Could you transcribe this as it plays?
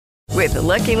With the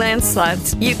Lucky Land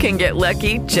Slots, you can get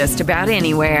lucky just about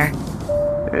anywhere.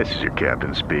 This is your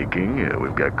captain speaking.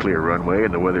 We've got clear runway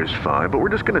and the weather's fine, but we're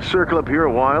just going to circle up here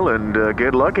a while and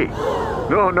get lucky.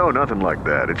 No, nothing like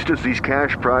that. It's just these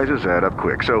cash prizes add up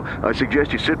quick. So I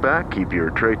suggest you sit back, keep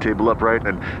your tray table upright,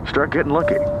 and start getting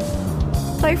lucky.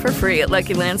 Play for free at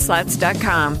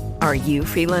LuckyLandSlots.com. Are you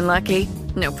feeling lucky?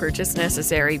 No purchase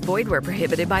necessary. Void where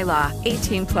prohibited by law.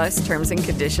 18+ terms and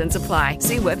conditions apply.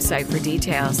 See website for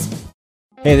details.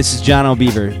 Hey, this is John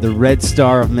O'Beaver, the Red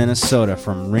Star of Minnesota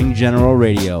from Ring General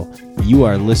Radio. You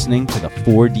are listening to the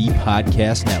 4D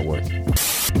Podcast Network.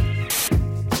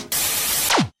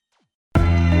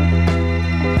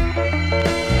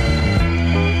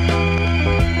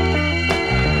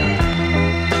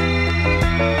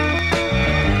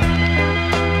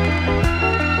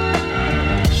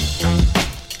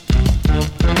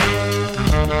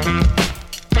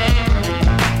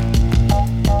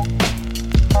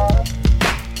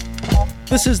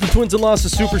 This is the Twins and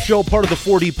Losses Super Show, part of the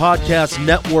 4D Podcast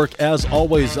Network. As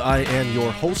always, I am your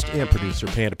host and producer,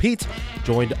 Panda Pete,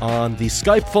 joined on the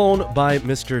Skype phone by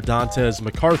Mr. Dantes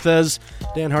McCarthez.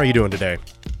 Dan, how are you doing today?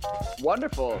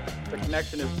 Wonderful. The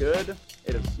connection is good.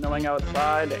 It is snowing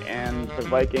outside, and the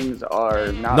Vikings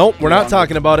are not... Nope, we're not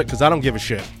talking about it because I don't give a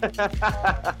shit.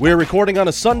 We're recording on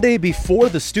a Sunday before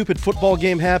the stupid football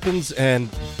game happens, and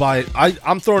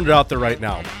I'm throwing it out there right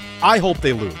now. I hope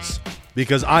they lose.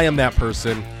 Because I am that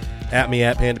person. At me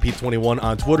at PandaPete21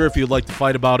 on Twitter if you'd like to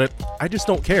fight about it. I just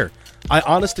don't care. I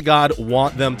honest to God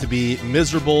want them to be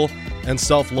miserable and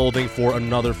self-loathing for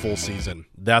another full season.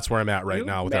 That's where I'm at right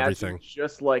now with everything.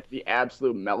 Just like the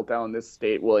absolute meltdown this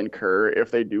state will incur if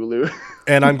they do lose.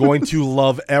 And I'm going to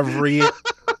love every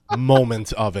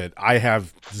moment of it. I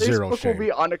have zero shame. Facebook will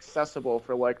be inaccessible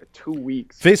for like 2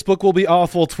 weeks. Facebook will be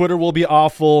awful. Twitter will be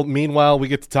awful. Meanwhile, we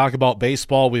get to talk about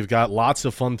baseball. We've got lots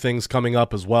of fun things coming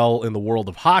up as well in the world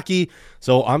of hockey.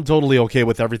 So I'm totally okay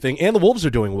with everything. And the Wolves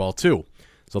are doing well, too.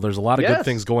 So there's a lot of good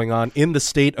things going on in the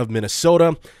state of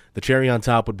Minnesota. The cherry on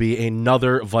top would be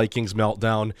another Vikings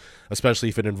meltdown, especially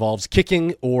if it involves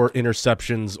kicking or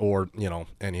interceptions or,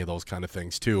 any of those kind of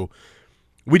things, too.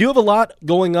 We do have a lot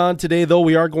going on today, though.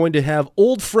 We are going to have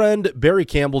old friend Barry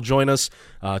Campbell join us,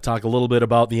 talk a little bit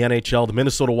about the NHL, the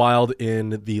Minnesota Wild,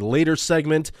 in the later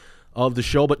segment of the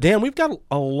show. But, Dan, we've got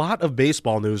a lot of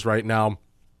baseball news right now,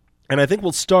 and I think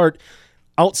we'll start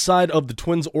outside of the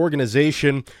Twins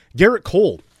organization. Gerrit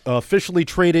Cole officially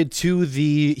traded to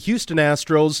the Houston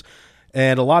Astros,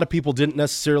 and a lot of people didn't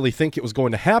necessarily think it was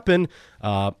going to happen,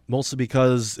 mostly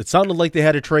because it sounded like they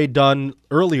had a trade done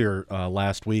earlier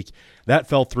last week. That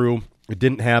fell through. It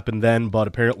didn't happen then, but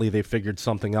apparently they figured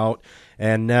something out,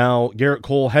 and now Gerrit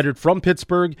Cole headed from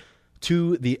Pittsburgh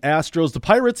to the Astros. The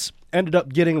Pirates ended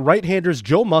up getting right-handers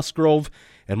Joe Musgrove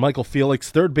and Michael Felix,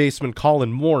 third baseman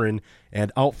Colin Morin,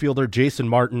 and outfielder Jason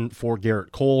Martin for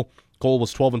Gerrit Cole. Cole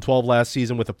was 12-12 last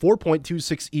season with a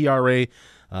 4.26 ERA.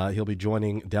 He'll be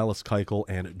joining Dallas Keuchel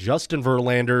and Justin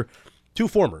Verlander, two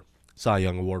former Cy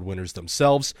Young Award winners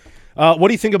themselves. What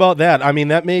do you think about that? I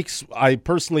mean, I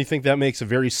personally think that makes a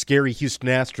very scary Houston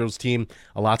Astros team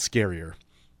a lot scarier.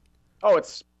 Oh,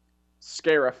 it's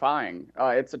scarifying.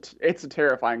 It's a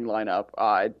terrifying lineup.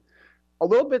 A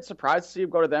little bit surprised to see him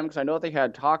go to them because I know they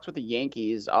had talks with the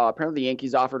Yankees. Apparently the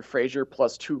Yankees offered Frazier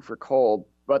 +2 for Cole,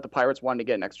 but the Pirates wanted to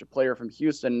get an extra player from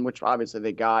Houston, which obviously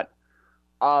they got.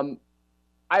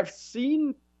 I've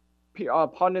seen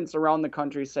pundits around the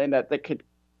country saying that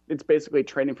it's basically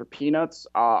trading for peanuts.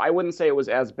 I wouldn't say it was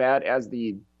as bad as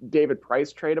the David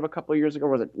Price trade of a couple of years ago.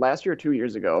 Was it last year or 2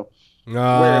 years ago?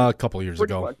 A couple of years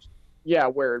ago.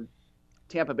 Where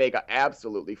Tampa Bay got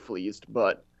absolutely fleeced.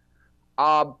 But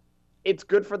it's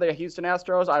good for the Houston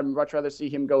Astros. I'd much rather see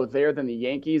him go there than the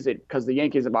Yankees, because the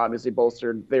Yankees have obviously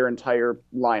bolstered their entire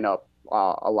lineup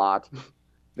a lot.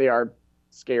 They are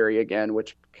scary again,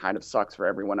 which kind of sucks for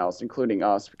everyone else, including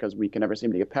us, because we can never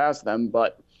seem to get past them.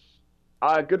 But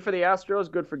good for the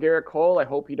Astros, good for Gerrit Cole. I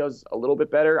hope he does a little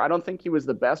bit better. I don't think he was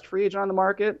the best free agent on the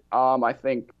market. I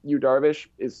think Yu Darvish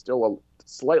is still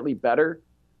slightly better,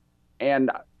 and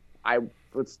I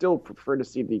would still prefer to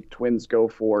see the Twins go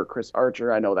for Chris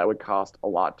Archer. I know that would cost a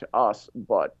lot to us,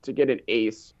 but to get an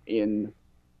ace in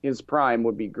his prime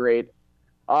would be great.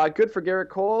 Good for Gerrit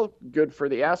Cole, good for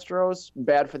the Astros,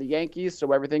 bad for the Yankees,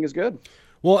 so everything is good.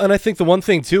 Well, and I think the one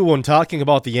thing, too, when talking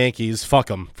about the Yankees, fuck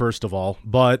them, first of all,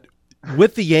 but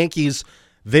with the Yankees,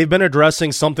 they've been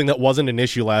addressing something that wasn't an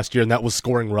issue last year, and that was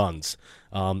scoring runs.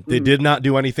 They did not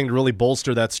do anything to really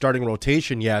bolster that starting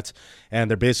rotation yet,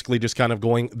 and they're basically just kind of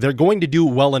they're going to do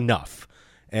well enough.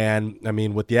 And, I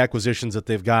mean, with the acquisitions that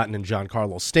they've gotten in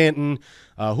Giancarlo Stanton,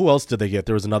 who else did they get?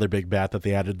 There was another big bat that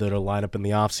they added to their lineup in the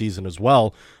offseason as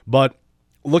well. But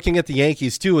looking at the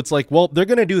Yankees, too, it's like, well, they're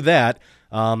going to do that.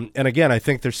 And, again, I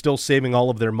think they're still saving all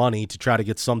of their money to try to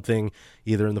get something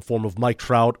either in the form of Mike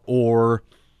Trout or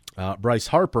Bryce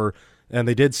Harper. And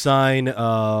they did sign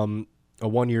a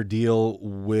one-year deal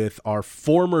with our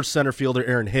former center fielder,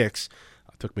 Aaron Hicks.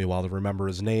 Took me a while to remember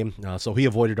his name. So he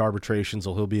avoided arbitration,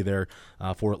 so he'll be there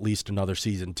for at least another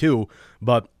season too.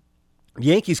 But the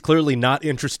Yankees clearly not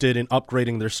interested in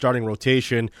upgrading their starting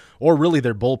rotation or really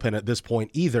their bullpen at this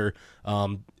point either.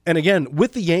 And again,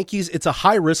 with the Yankees, it's a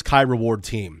high-risk, high-reward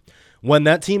team. When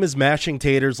that team is mashing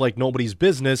taters like nobody's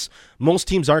business, most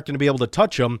teams aren't going to be able to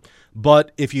touch them.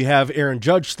 But if you have Aaron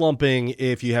Judge slumping,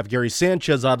 if you have Gary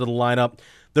Sanchez out of the lineup,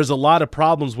 there's a lot of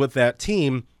problems with that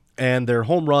team. And their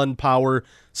home run power,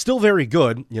 still very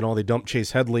good. You know, they dumped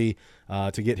Chase Headley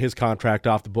to get his contract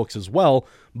off the books as well.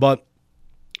 But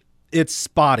it's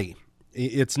spotty.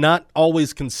 It's not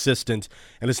always consistent.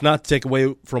 And it's not to take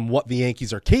away from what the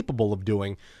Yankees are capable of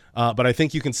doing. But I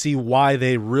think you can see why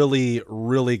they really,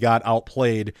 really got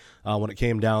outplayed when it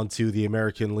came down to the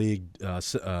American League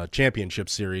Championship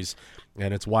Series.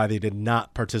 And it's why they did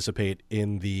not participate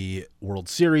in the World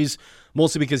Series,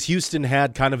 mostly because Houston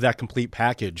had kind of that complete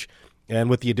package. And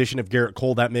with the addition of Garrett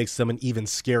Cole, that makes them an even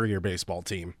scarier baseball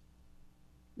team.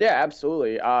 Yeah,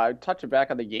 absolutely. Touching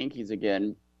back on the Yankees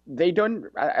again, they don't,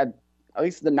 at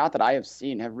least not that I have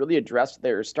seen, have really addressed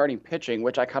their starting pitching,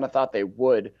 which I kind of thought they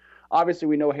would. Obviously,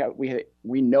 we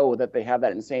know that they have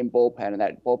that insane bullpen, and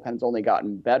that bullpen's only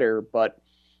gotten better, but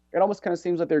it almost kind of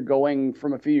seems like they're going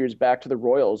from a few years back to the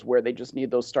Royals, where they just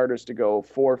need those starters to go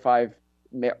 4, 5,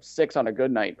 6 on a good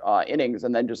night innings,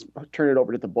 and then just turn it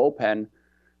over to the bullpen.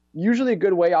 Usually a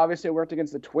good way. Obviously, it worked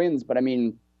against the Twins, but I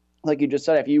mean, like you just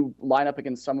said, if you line up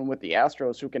against someone with the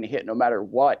Astros who can hit no matter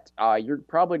what, you're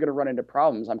probably going to run into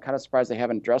problems. I'm kind of surprised they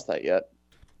haven't addressed that yet.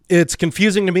 It's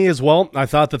confusing to me as well. I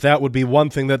thought that would be one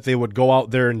thing that they would go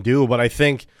out there and do, but I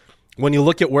think when you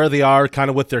look at where they are kind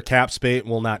of with their cap space,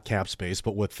 well, not cap space,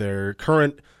 but with their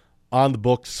current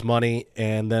on-the-books money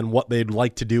and then what they'd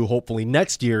like to do hopefully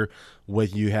next year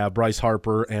with you have Bryce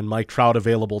Harper and Mike Trout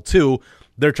available too,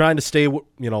 they're trying to stay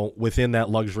within that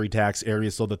luxury tax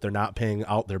area so that they're not paying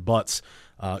out their butts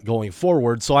going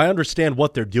forward. So I understand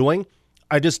what they're doing.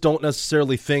 I just don't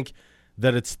necessarily think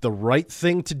that it's the right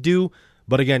thing to do.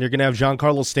 But again, you're going to have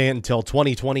Giancarlo Stanton until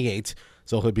 2028,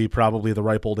 so he'll be probably the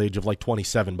ripe old age of like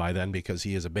 27 by then because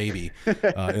he is a baby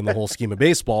in the whole scheme of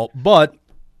baseball. But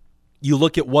you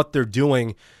look at what they're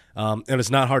doing, and it's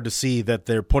not hard to see that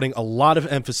they're putting a lot of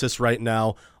emphasis right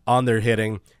now on their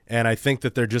hitting, and I think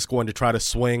that they're just going to try to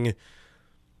swing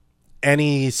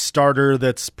any starter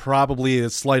that's probably a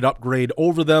slight upgrade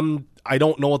over them. I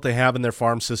don't know what they have in their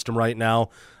farm system right now.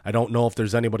 I don't know if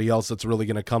there's anybody else that's really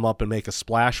going to come up and make a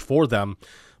splash for them.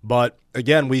 But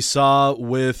again, we saw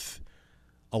with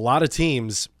a lot of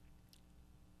teams,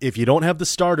 if you don't have the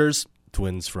starters,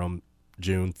 Twins from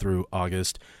June through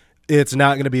August, it's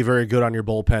not going to be very good on your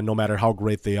bullpen no matter how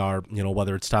great they are,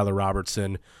 whether it's Tyler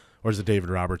Robertson or is it David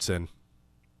Robertson?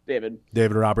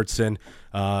 David Robertson,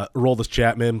 Aroldis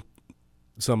Chapman,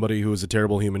 somebody who is a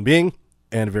terrible human being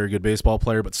and a very good baseball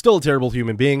player, but still a terrible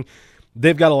human being.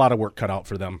 They've got a lot of work cut out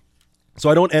for them. So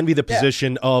I don't envy the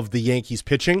position of the Yankees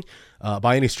pitching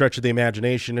by any stretch of the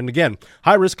imagination. And again,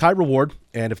 high risk, high reward.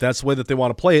 And if that's the way that they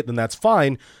want to play it, then that's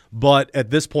fine. But at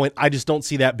this point, I just don't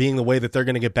see that being the way that they're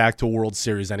going to get back to a World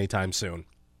Series anytime soon.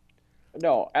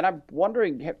 No, and I'm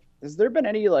wondering, has there been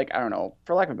any, I don't know,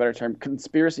 for lack of a better term,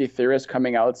 conspiracy theorists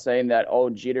coming out saying that,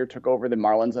 Jeter took over the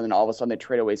Marlins and then all of a sudden they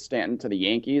trade away Stanton to the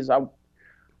Yankees?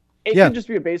 It could just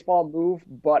be a baseball move,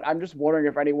 but I'm just wondering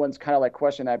if anyone's kind of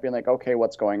questioning that, being like, okay,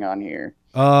 what's going on here?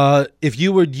 If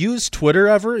you would use Twitter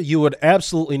ever, you would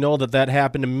absolutely know that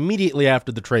happened immediately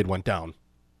after the trade went down.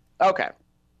 Okay.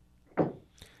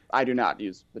 I do not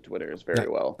use the Twitters very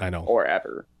well. I know. Or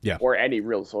ever. Yeah. Or any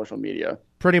real social media.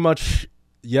 Pretty much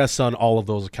yes on all of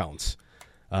those accounts.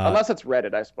 Unless it's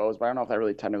Reddit, I suppose, but I don't know if that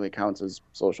really technically counts as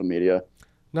social media.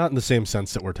 Not in the same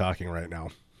sense that we're talking right now.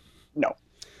 No.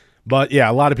 But, yeah,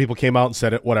 a lot of people came out and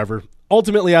said it, whatever.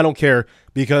 Ultimately, I don't care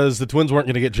because the Twins weren't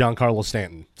going to get Giancarlo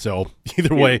Stanton. So,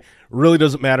 either way, really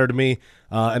doesn't matter to me.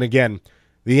 And, again,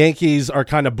 the Yankees are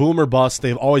kind of boom or bust.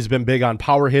 They've always been big on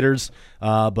power hitters,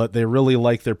 but they really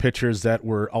like their pitchers that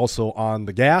were also on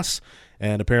the gas.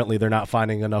 And apparently they're not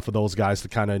finding enough of those guys to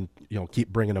kind of keep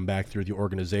bringing them back through the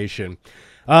organization.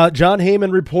 John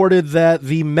Heyman reported that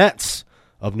the Mets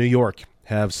of New York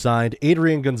have signed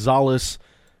Adrian Gonzalez,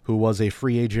 who was a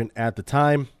free agent at the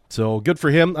time. So good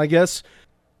for him, I guess.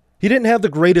 He didn't have the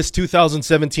greatest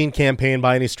 2017 campaign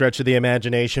by any stretch of the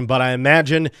imagination, but I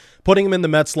imagine putting him in the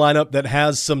Mets lineup that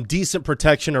has some decent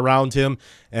protection around him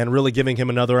and really giving him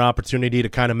another opportunity to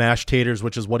kind of mash taters,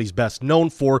 which is what he's best known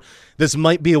for. This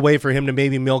might be a way for him to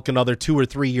maybe milk another 2 or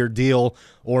 3 year deal,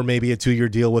 or maybe a 2-year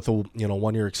deal with a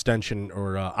 1 year extension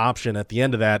or option at the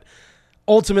end of that.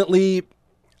 Ultimately,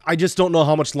 I just don't know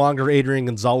how much longer Adrian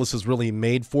Gonzalez is really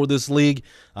made for this league.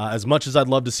 As much as I'd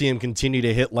love to see him continue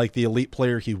to hit like the elite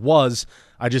player he was,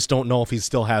 I just don't know if he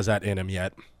still has that in him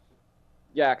yet.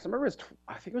 Yeah, because I remember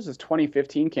I think it was his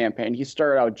 2015 campaign. He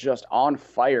started out just on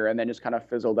fire and then just kind of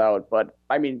fizzled out. But,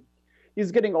 I mean,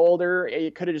 he's getting older.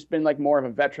 It could have just been like more of a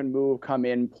veteran move, come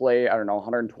in, play,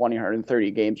 120,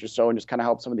 130 games or so, and just kind of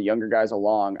help some of the younger guys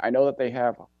along. I know that they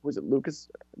have, was it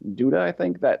Lucas Duda, I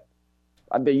think, that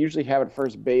they usually have at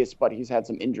first base, but he's had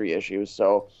some injury issues.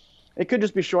 So it could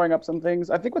just be showing up some things.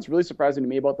 I think what's really surprising to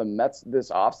me about the Mets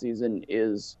this offseason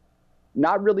is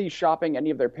not really shopping any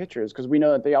of their pitchers, because we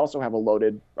know that they also have a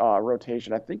loaded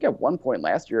rotation. I think at one point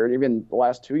last year, even the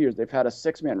last 2 years, they've had a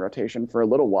 6-man rotation for a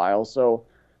little while. So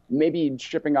maybe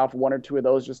shipping off 1 or 2 of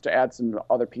those just to add some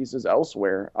other pieces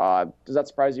elsewhere. Does that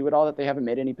surprise you at all that they haven't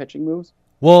made any pitching moves?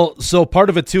 Well, so part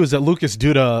of it, too, is that Lucas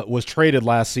Duda was traded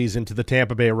last season to the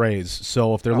Tampa Bay Rays.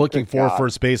 So if they're looking for a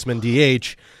first baseman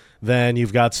DH, then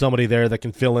you've got somebody there that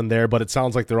can fill in there. But it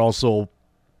sounds like they're also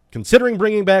considering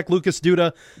bringing back Lucas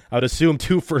Duda. I would assume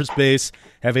 2 first base,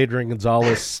 have Adrian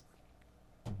Gonzalez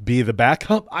be the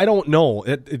backup. I don't know.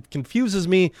 It confuses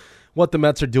me what the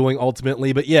Mets are doing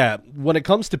ultimately. But, yeah, when it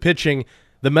comes to pitching,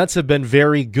 the Mets have been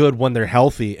very good when they're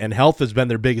healthy, and health has been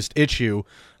their biggest issue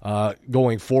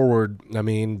going forward. I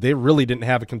mean, they really didn't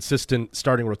have a consistent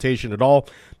starting rotation at all.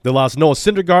 They lost Noah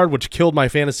Syndergaard, which killed my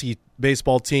fantasy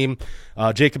baseball team.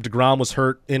 Jacob deGrom was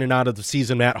hurt in and out of the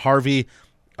season. Matt Harvey,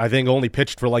 I think, only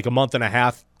pitched for like a month and a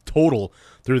half total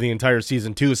through the entire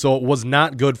season, too. So it was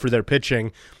not good for their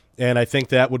pitching, and I think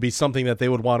that would be something that they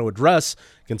would want to address,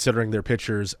 considering their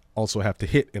pitchers also have to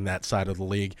hit in that side of the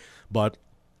league. But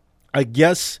I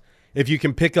guess if you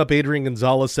can pick up Adrian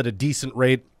Gonzalez at a decent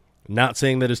rate, not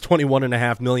saying that his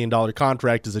 $21.5 million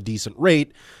contract is a decent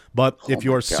rate, but if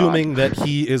you're assuming that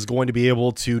he is going to be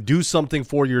able to do something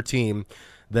for your team,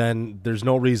 then there's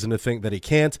no reason to think that he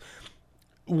can't.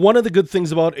 One of the good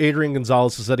things about Adrian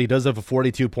Gonzalez is that he does have a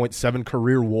 42.7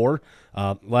 career WAR.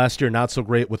 Last year, not so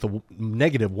great with a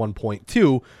negative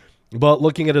 1.2. But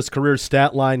looking at his career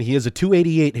stat line, he is a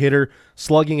 .288 hitter,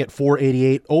 slugging at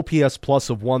 .488, OPS plus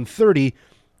of 130.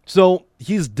 So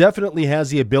he's definitely has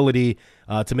the ability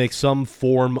to make some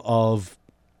form of,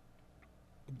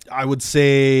 I would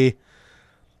say,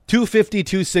 250,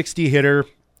 260 hitter,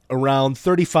 around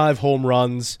 35 home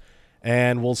runs,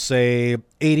 and we'll say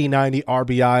 80, 90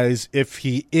 RBIs if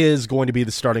he is going to be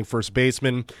the starting first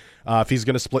baseman. If he's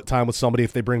going to split time with somebody,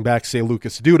 if they bring back, say,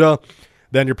 Lucas Duda,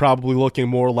 then you're probably looking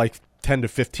more like 10 to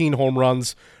 15 home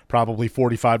runs, probably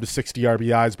 45 to 60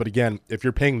 RBIs. But again, if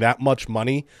you're paying that much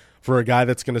money for a guy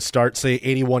that's going to start, say,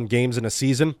 81 games in a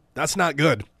season, that's not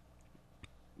good.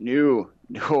 No,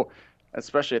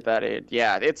 especially at that age.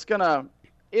 Yeah, it's gonna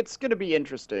be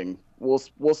interesting. We'll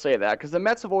say that, because the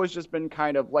Mets have always just been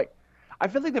kind of like, I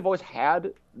feel like they've always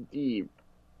had the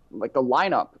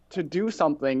lineup to do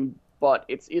something, but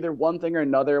it's either one thing or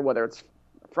another, whether it's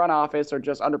front office or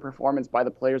just underperformance by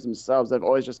the players themselves. They've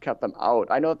always just kept them out.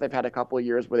 I know that they've had a couple of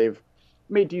years where they've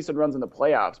made decent runs in the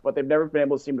playoffs, but they've never been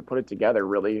able to seem to put it together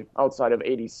really outside of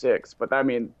 86. But I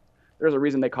mean, there's a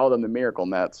reason they call them the Miracle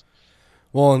Mets.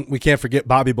 Well, and we can't forget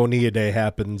Bobby Bonilla Day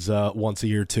happens once a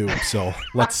year too. So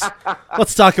let's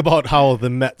talk about how the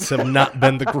Mets have not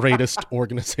been the greatest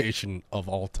organization of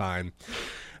all time.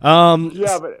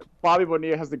 Yeah, but Bobby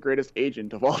Bonilla has the greatest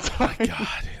agent of all time.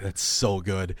 God, that's so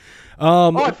good.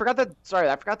 I forgot that. Sorry,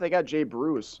 I forgot they got Jay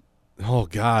Bruce. Oh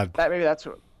God, maybe that's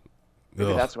what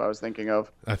I was thinking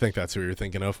of. I think that's who you're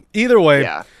thinking of. Either way,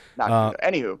 yeah.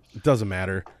 Anywho, it doesn't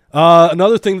matter.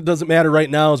 Another thing that doesn't matter right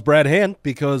now is Brad Hand,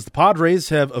 because the Padres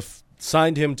have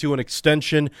signed him to an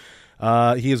extension.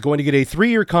 He is going to get a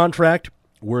 3-year contract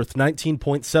worth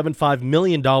 $19.75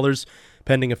 million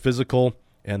pending a physical.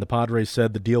 And the Padres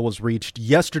said the deal was reached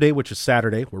yesterday, which is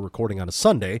Saturday. We're recording on a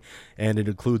Sunday, and it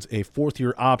includes a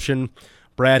 4th-year option.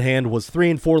 Brad Hand was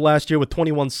 3-4 last year with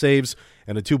 21 saves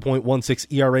and a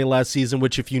 2.16 ERA last season,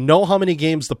 which, if you know how many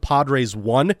games the Padres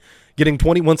won, getting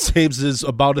 21 saves is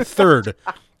about a third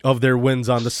of their wins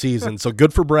on the season. So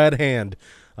good for Brad Hand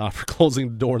for closing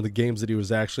the door in the games that he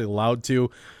was actually allowed to.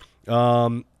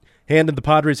 Hand and the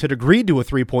Padres had agreed to a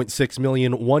 $3.6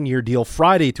 million 1-year deal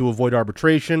Friday to avoid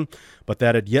arbitration, but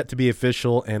that had yet to be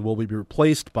official and will be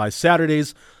replaced by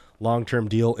Saturday's long-term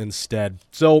deal instead.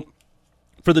 So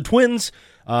For the Twins,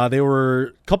 they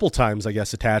were a couple times, I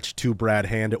guess, attached to Brad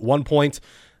Hand at one point.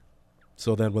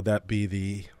 So then would that be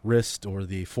the wrist or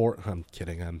the fore? I'm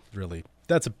kidding.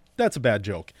 That's a bad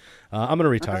joke. I'm going to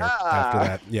retire after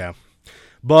that. Yeah.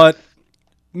 But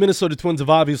Minnesota Twins have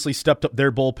obviously stepped up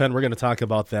their bullpen. We're going to talk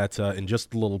about that in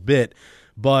just a little bit.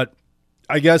 But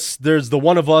I guess there's the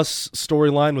one of us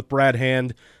storyline with Brad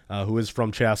Hand, who is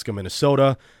from Chaska,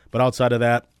 Minnesota. But outside of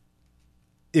that,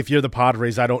 if you're the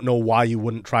Padres, I don't know why you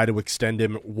wouldn't try to extend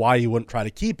him, why you wouldn't try to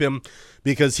keep him,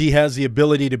 because he has the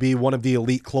ability to be one of the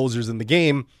elite closers in the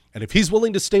game. And if he's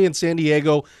willing to stay in San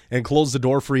Diego and close the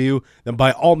door for you, then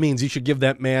by all means, you should give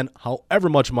that man however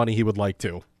much money he would like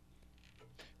to.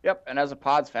 Yep, and as a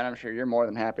Pods fan, I'm sure you're more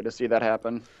than happy to see that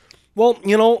happen. Well,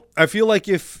 I feel like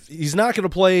if he's not going to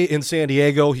play in San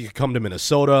Diego, he could come to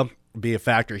Minnesota, be a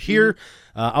factor here.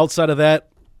 Outside of that,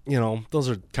 those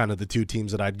are kind of the two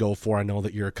teams that I'd go for. I know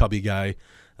that you're a Cubby guy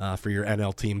for your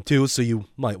NL team too, so you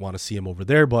might want to see him over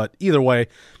there. But either way,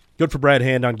 good for Brad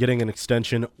Hand on getting an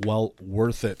extension. Well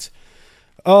worth it.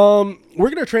 We're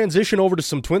going to transition over to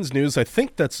some Twins news. I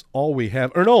think that's all we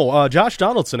have. Or no, Josh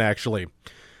Donaldson actually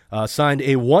signed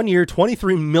a 1-year,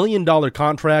 $23 million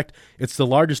contract. It's the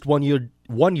largest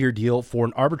one-year deal for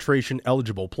an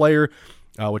arbitration-eligible player,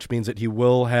 which means that he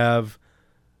will have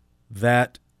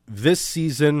that this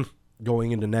season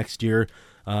going into next year.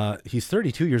 He's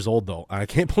 32 years old, though. I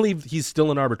can't believe he's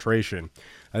still in arbitration.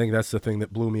 I think that's the thing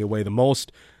that blew me away the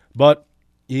most. But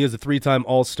he is a 3-time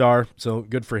All-Star, so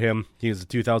good for him. He is a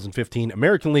 2015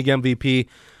 American League MVP.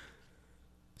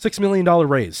 $6 million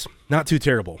raise. Not too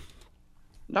terrible.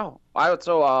 No.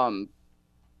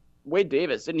 Wade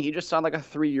Davis, didn't he just sign like a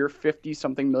 3-year,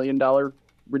 $50-something million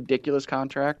ridiculous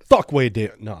contract? Fuck Wade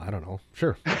Davis. No, I don't know.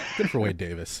 Sure. Good for Wade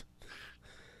Davis.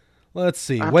 Let's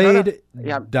see. Wade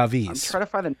Davis. I'm trying to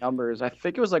find the numbers. I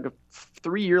think it was like a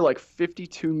 3-year, like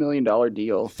 $52 million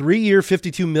deal. 3-year,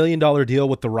 $52 million deal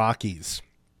with the Rockies.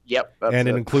 Yep. And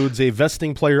it includes a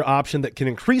vesting player option that can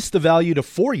increase the value to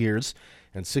 4 years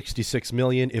and $66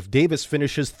 million if Davis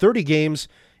finishes 30 games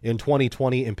in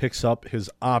 2020 and picks up his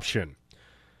option.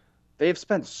 They've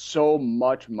spent so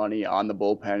much money on the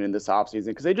bullpen in this offseason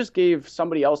because they just gave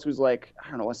somebody else who's like, I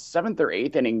don't know, a 7th or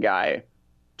 8th inning guy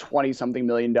 $20-something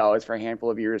million for a handful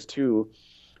of years too.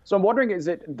 So I'm wondering, is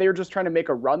it they're just trying to make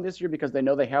a run this year because they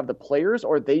know they have the players,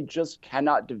 or they just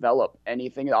cannot develop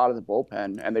anything out of the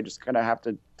bullpen and they just kind of have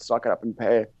to suck it up and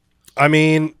pay? I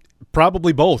mean,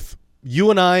 probably both. You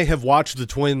and I have watched the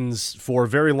Twins for a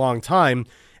very long time,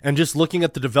 and just looking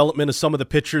at the development of some of the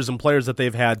pitchers and players that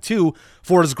they've had too,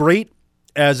 for as great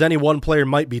as any one player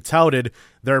might be touted,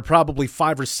 there are probably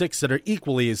 5 or 6 that are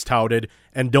equally as touted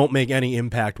and don't make any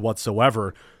impact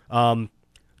whatsoever.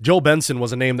 Joe Benson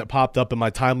was a name that popped up in my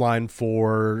timeline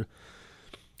for,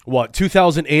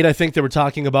 2008? I think they were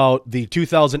talking about the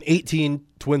 2018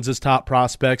 Twins' top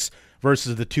prospects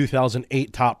versus the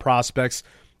 2008 top prospects.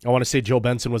 I want to say Joe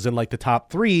Benson was in like the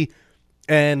top 3,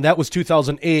 and that was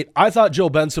 2008. I thought Joe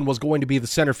Benson was going to be the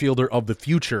center fielder of the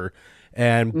future,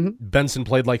 and Benson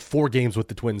played like 4 games with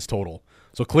the Twins total.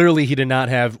 So clearly he did not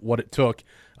have what it took.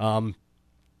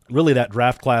 Really, that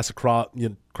draft class across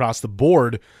the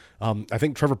board, I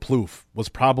think Trevor Plouffe was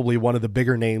probably one of the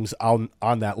bigger names on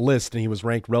that list, and he was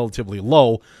ranked relatively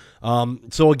low.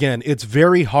 So again, it's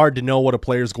very hard to know what a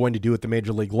player is going to do at the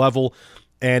major league level,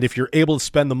 and if you're able to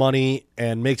spend the money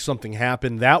and make something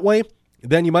happen that way,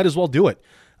 then you might as well do it.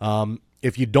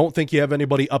 If you don't think you have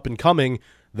anybody up and coming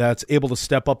that's able to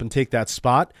step up and take that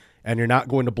spot, and you're not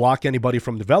going to block anybody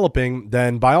from developing,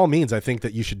 then by all means, I think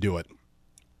that you should do it.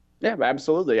 Yeah,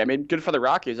 absolutely. I mean, good for the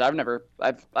Rockies. I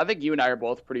think you and I are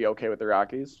both pretty okay with the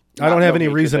Rockies. I don't have any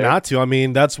reason not to. I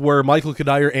mean, that's where Michael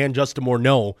Kadire and Justin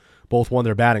Morneau both won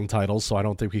their batting titles, so I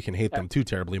don't think we can hate them too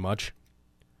terribly much.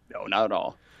 No, not at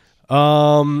all.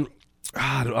 Oh,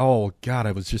 God,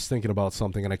 I was just thinking about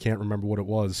something, and I can't remember what it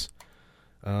was.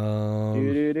 I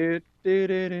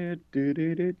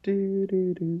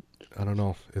don't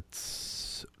know.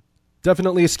 It's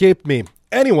definitely escaped me.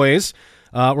 Anyways,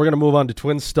 we're going to move on to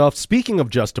Twins stuff. Speaking of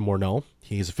Justin Morneau,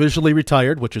 he's officially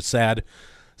retired, which is sad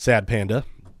panda.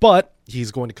 But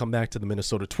he's going to come back to the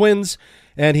Minnesota Twins,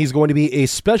 and he's going to be a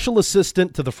special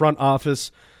assistant to the front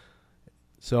office.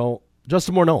 So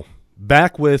Justin Morneau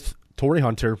back with Torrey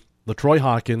Hunter, LaTroy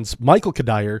Hawkins, Michael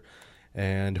Kadire,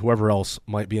 and whoever else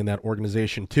might be in that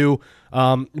organization too.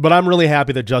 But I'm really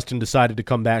happy that Justin decided to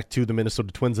come back to the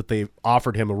Minnesota Twins, that they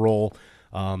offered him a role,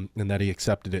 and that he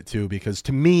accepted it too, because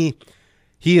to me,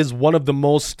 he is one of the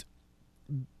most,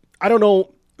 I don't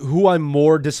know who I'm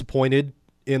more disappointed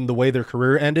in the way their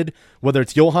career ended, whether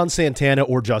it's Johan Santana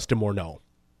or Justin Morneau,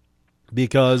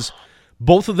 because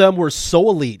both of them were so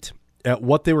elite at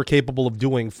what they were capable of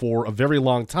doing for a very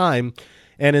long time.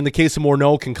 And in the case of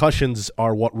Morneau, concussions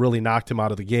are what really knocked him out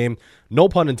of the game. No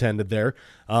pun intended there.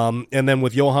 And then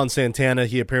with Johan Santana,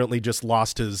 he apparently just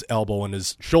lost his elbow and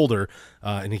his shoulder,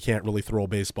 and he can't really throw a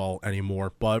baseball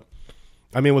anymore. But,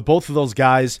 I mean, with both of those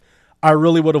guys, I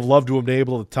really would have loved to have been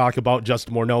able to talk about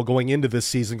Justin Morneau going into this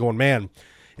season going, man,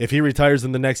 if he retires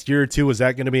in the next year or two, is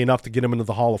that going to be enough to get him into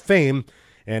the Hall of Fame?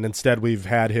 And instead we've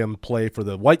had him play for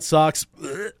the White Sox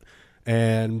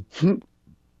and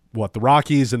the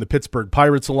Rockies and the Pittsburgh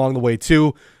Pirates along the way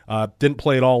too. Didn't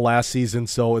play at all last season,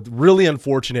 so it's really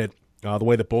unfortunate the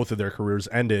way that both of their careers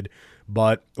ended.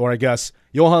 Or I guess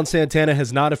Johan Santana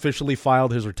has not officially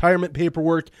filed his retirement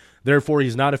paperwork, therefore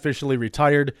he's not officially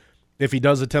retired. If he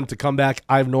does attempt to come back,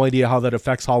 I have no idea how that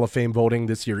affects Hall of Fame voting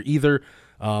this year either.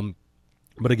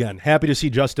 But again, happy to see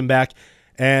Justin back.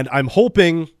 And I'm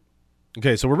hoping,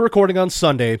 okay, so we're recording on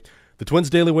Sunday. The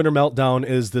Twins Daily Winter Meltdown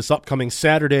is this upcoming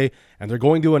Saturday, and they're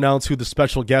going to announce who the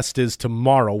special guest is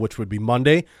tomorrow, which would be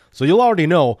Monday. So you'll already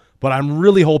know, but I'm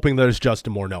really hoping that it's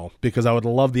Justin Morneau because I would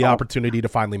love the opportunity to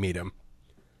finally meet him.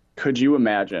 Could you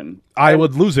imagine? I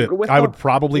would lose it. I would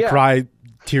probably cry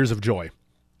tears of joy.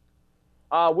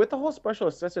 With the whole special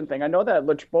assistant thing, I know that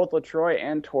both LaTroy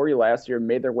and Torrey last year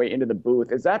made their way into the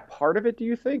booth. Is that part of it, do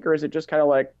you think? Or is it just kind of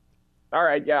like, all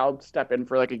right, yeah, I'll step in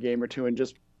for like a game or two and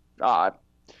just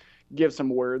give some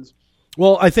words?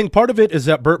 Well, I think part of it is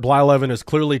that Bert Blyleven is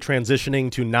clearly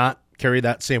transitioning to not carry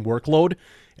that same workload.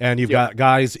 And you've got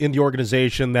guys in the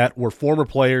organization that were former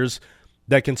players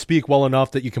that can speak well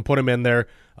enough that you can put them in there.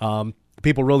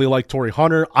 People really like Torrey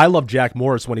Hunter. I love Jack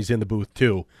Morris when he's in the booth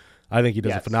too. I think he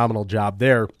does a phenomenal job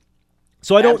there.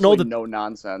 So I don't know that no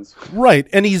nonsense. Right,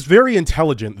 and he's very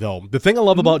intelligent though. The thing I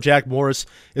love about Jack Morris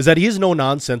is that he is no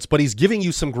nonsense, but he's giving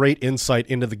you some great insight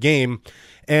into the game.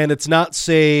 And it's not,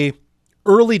 say,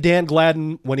 early Dan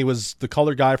Gladden when he was the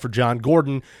color guy for John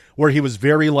Gordon, where he was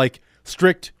very like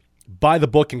strict, by the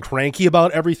book, and cranky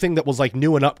about everything that was like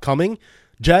new and upcoming.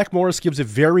 Jack Morris gives a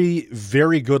very,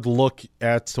 very good look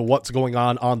at what's going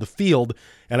on the field,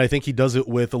 and I think he does it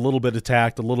with a little bit of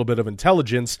tact, a little bit of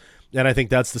intelligence, and I think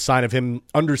that's the sign of him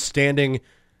understanding,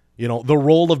 the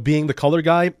role of being the color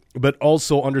guy, but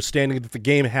also understanding that the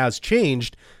game has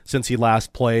changed since he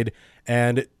last played,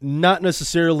 and not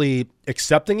necessarily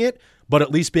accepting it, but at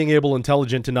least being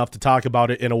intelligent enough to talk about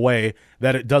it in a way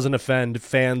that it doesn't offend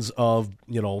fans of,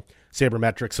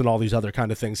 sabermetrics and all these other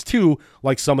kind of things too,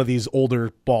 like some of these older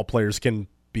ball players can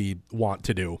want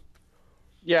to do.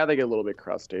 Yeah, they get a little bit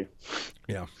crusty.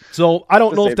 Yeah. So I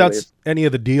don't know if that's any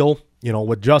of the deal,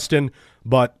 with Justin,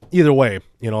 but either way,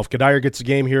 if Kadire gets a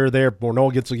game here or there,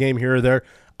 Morneau gets a game here or there,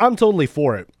 I'm totally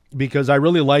for it because I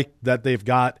really like that they've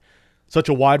got such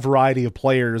a wide variety of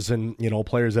players and,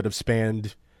 players that have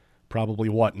spanned probably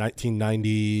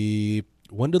 1990.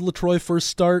 When did LaTroy first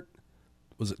start?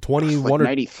 Was it 21 or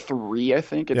 93? I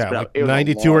think. It was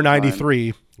 92 or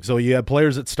 93. So you had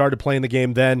players that started playing the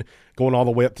game then, going all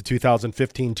the way up to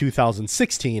 2015,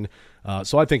 2016.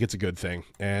 So I think it's a good thing,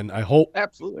 and I hope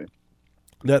absolutely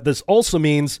that this also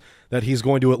means that he's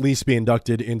going to at least be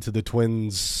inducted into the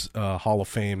Twins Hall of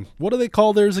Fame. What do they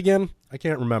call theirs again? I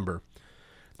can't remember.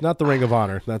 It's not the Ring of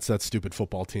Honor. That's that stupid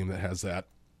football team that has that.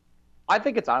 I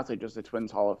think it's honestly just the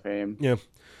Twins Hall of Fame. Yeah.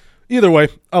 Either way,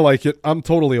 I like it. I'm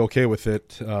totally okay with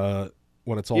it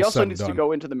when it's all said and done. He also needs to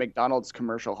go into the McDonald's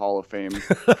Commercial Hall of Fame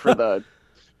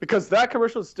because that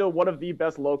commercial is still one of the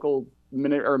best local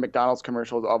McDonald's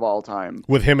commercials of all time.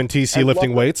 With him and TC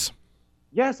lifting weights?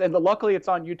 Yes, and luckily it's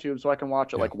on YouTube, so I can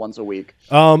watch it like once a week.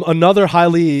 Another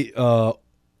highly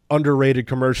underrated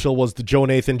commercial was the Joe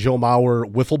Nathan, Joe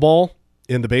Mauer wiffle ball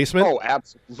in the basement. Oh,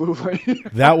 absolutely.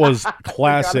 That was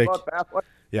classic. That one.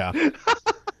 Yeah.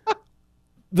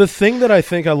 The thing that I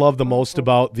think I love the most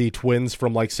about the Twins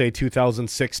from, say,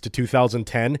 2006 to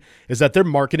 2010 is that their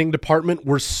marketing department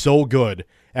were so good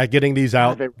at getting these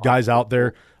guys out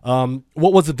there. What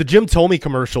was it? The Jim Thome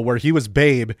commercial where he was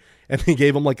Babe and he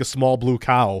gave him, a small blue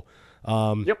cow.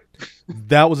 Yep.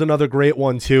 That was another great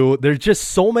one, too. There's just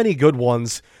so many good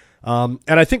ones. And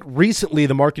I think recently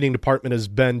the marketing department has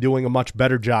been doing a much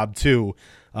better job, too,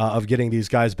 of getting these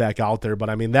guys back out there.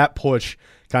 But, that push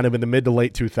kind of in the mid to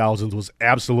late 2000s was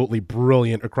absolutely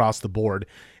brilliant across the board.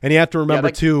 And you have to remember,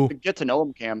 too, the Get to Know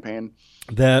Him campaign.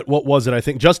 That, what was it? I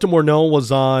think Justin Morneau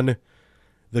was on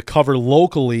the cover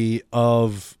locally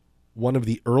of one of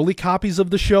the early copies of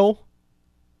the show.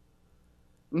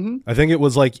 Mm-hmm. I think it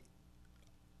was I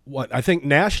think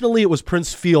nationally it was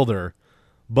Prince Fielder,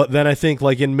 but then I think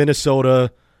in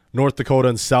Minnesota, North Dakota,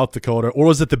 and South Dakota, or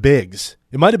was it the Bigs?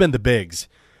 It might have been the Bigs.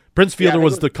 Prince Fielder Yeah,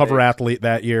 was the cover big. athlete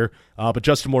that year, but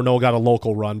Justin Morneau got a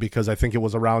local run because I think it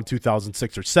was around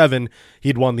 2006 or 7.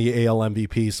 He'd won the AL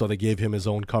MVP, so they gave him his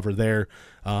own cover there.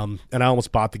 And I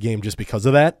almost bought the game just because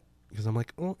of that, because I'm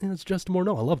like, oh, it's Justin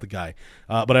Morneau. I love the guy.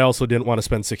 But I also didn't want to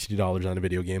spend $60 on a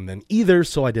video game then either,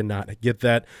 so I did not get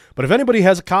that. But if anybody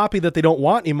has a copy that they don't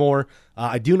want anymore,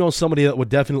 I do know somebody that would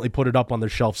definitely put it up on their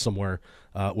shelf somewhere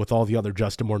with all the other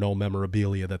Justin Morneau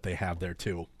memorabilia that they have there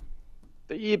too.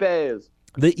 The eBays.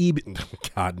 The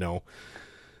God, no.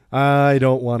 I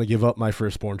don't want to give up my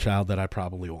firstborn child that I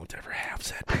probably won't ever have,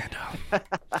 said Pando.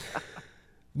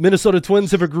 Minnesota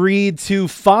Twins have agreed to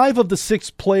 5 of the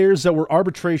 6 players that were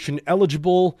arbitration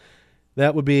eligible.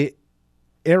 That would be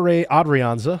Ehire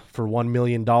Adrianza for $1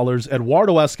 million.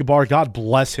 Eduardo Escobar, God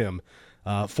bless him,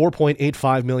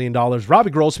 $4.85 million. Robbie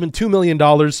Grossman, $2 million.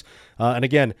 And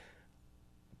again,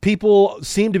 people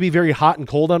seem to be very hot and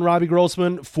cold on Robbie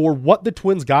Grossman for what the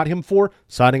Twins got him for,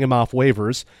 signing him off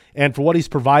waivers, and for what he's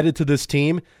provided to this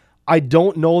team. I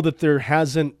don't know that there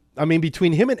hasn't,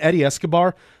 between him and Eddie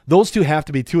Escobar, those two have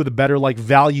to be two of the better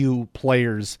value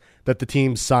players that the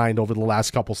team signed over the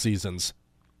last couple seasons.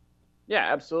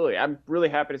 Yeah, absolutely. I'm really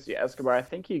happy to see Escobar. I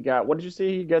think he got, what did you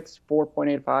say? He gets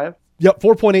 4.85? Yep,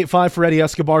 4.85 for Eddie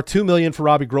Escobar, $2 million for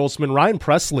Robbie Grossman. Ryan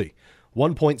Presley,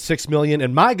 $1.6 million.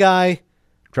 And my guy,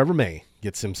 Trevor May,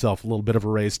 gets himself a little bit of a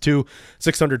raise too,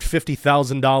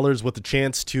 $650,000 with the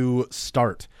chance to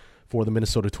start for the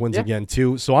Minnesota Twins again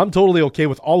too. So I'm totally okay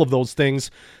with all of those things.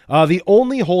 The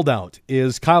only holdout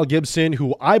is Kyle Gibson,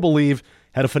 who I believe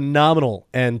had a phenomenal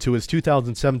end to his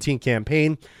 2017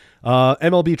 campaign.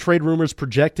 MLB Trade Rumors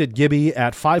projected Gibby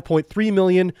at $5.3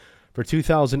 million for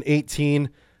 2018,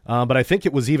 but I think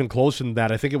it was even closer than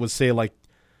that. I think it was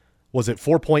was it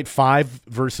 4.5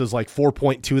 versus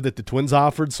 4.2 that the Twins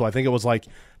offered? So I think it was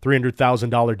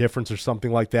 $300,000 difference or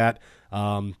something like that.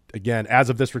 Again, as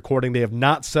of this recording, they have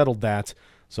not settled that,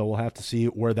 so we'll have to see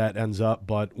where that ends up.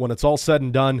 But when it's all said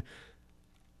and done,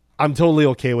 I'm totally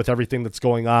okay with everything that's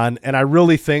going on, and I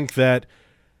really think that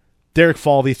Derek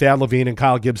Falvey, Thad Levine, and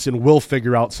Kyle Gibson will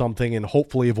figure out something and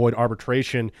hopefully avoid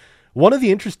arbitration. One of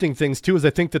the interesting things, too, is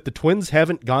I think that the Twins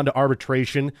haven't gone to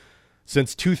arbitration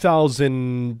since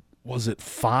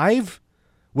 2005?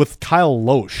 With Kyle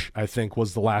Loesch, I think,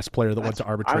 was the last player that went to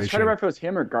arbitration. I was trying to remember if it was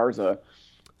him or Garza.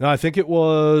 No, I think it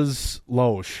was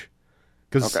Loesch.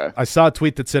 Because I saw a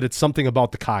tweet that said it's something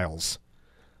about the Kyles.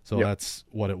 So that's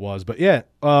what it was. But yeah,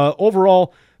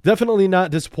 overall, definitely not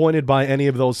disappointed by any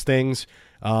of those things.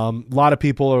 A lot of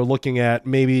people are looking at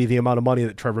maybe the amount of money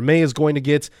that Trevor May is going to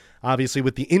get. Obviously,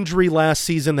 with the injury last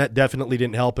season, that definitely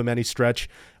didn't help him any stretch.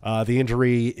 The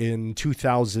injury in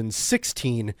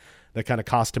 2016 that kind of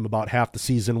cost him about half the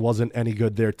season wasn't any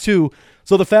good there too.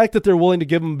 So the fact that they're willing to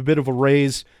give him a bit of a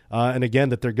raise, and again,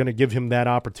 that they're going to give him that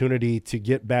opportunity to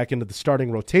get back into the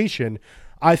starting rotation,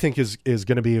 I think is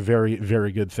going to be a very,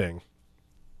 very good thing.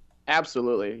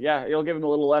 Absolutely. Yeah, it'll give him a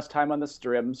little less time on the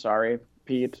strip. Sorry,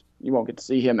 Pete. You won't get to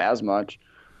see him as much.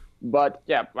 But,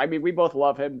 yeah, we both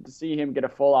love him. To see him get a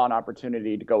full-on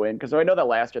opportunity to go in. Because I know that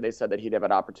last year they said that he'd have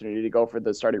an opportunity to go for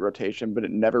the starting rotation, but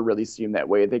it never really seemed that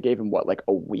way. They gave him,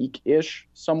 a week-ish,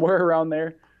 somewhere around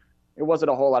there. It wasn't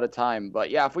a whole lot of time.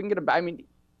 But, yeah, if we can get him,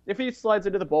 if he slides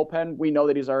into the bullpen, we know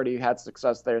that he's already had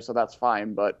success there, so that's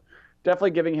fine. But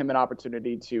definitely giving him an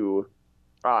opportunity to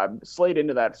slide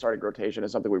into that starting rotation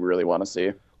is something we really want to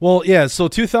see. Well, yeah, so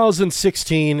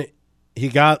 2016, he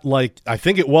got, I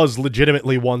think it was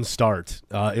legitimately one start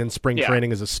in spring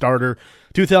training as a starter.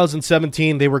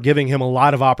 2017, they were giving him a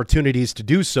lot of opportunities to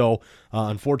do so.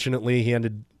 Unfortunately, he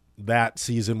ended that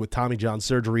season with Tommy John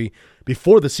surgery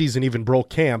before the season even broke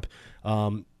camp.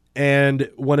 And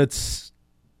when you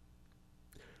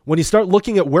start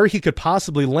looking at where he could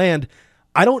possibly land,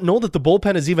 I don't know that the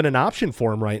bullpen is even an option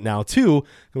for him right now, too.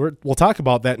 We'll talk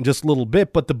about that in just a little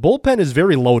bit, but the bullpen is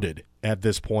very loaded at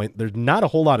this point. There's not a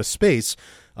whole lot of space.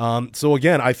 So,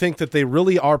 again, I think that they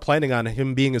really are planning on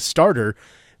him being a starter.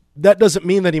 That doesn't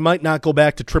mean that he might not go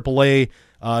back to AAA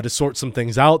to sort some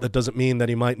things out. That doesn't mean that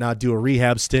he might not do a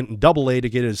rehab stint in AA to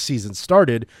get his season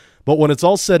started. But when it's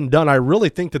all said and done, I really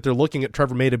think that they're looking at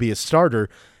Trevor May to be a starter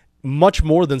much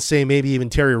more than, say, maybe even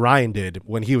Terry Ryan did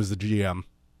when he was the GM.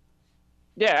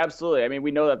 Yeah, absolutely.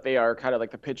 We know that they are kind of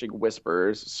like the pitching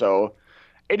whisperers. So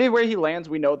anywhere he lands,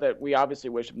 we know that we obviously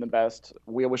wish him the best.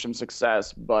 We wish him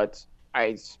success, but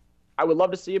I would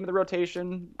love to see him in the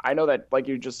rotation. I know that, like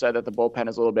you just said, that the bullpen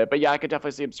is a little bit, but yeah, I could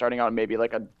definitely see him starting out maybe a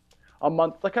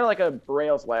month, kind of like a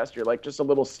Brails last year, just a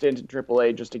little stint in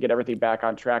AAA just to get everything back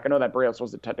on track. I know that Brails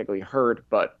wasn't technically hurt,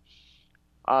 but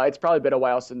it's probably been a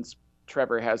while since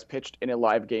Trevor has pitched in a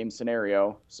live game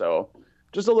scenario. So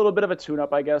just a little bit of a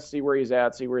tune-up, I guess, see where he's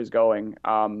at, see where he's going.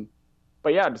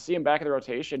 But yeah, to see him back in the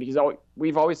rotation,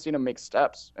 we've always seen him make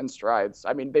steps and strides.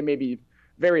 I mean, they may be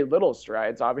very little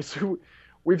strides. Obviously,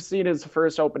 we've seen his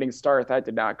first opening start. That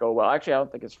did not go well. Actually, I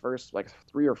don't think his first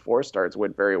 3 or 4 starts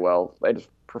went very well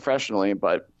professionally,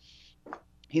 but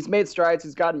he's made strides.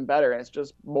 He's gotten better, and it's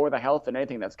just more the health than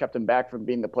anything that's kept him back from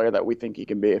being the player that we think he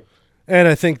can be. And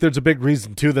I think there's a big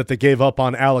reason, too, that they gave up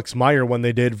on Alex Meyer when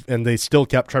they did, and they still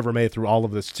kept Trevor May through all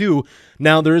of this, too.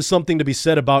 Now, there is something to be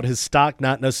said about his stock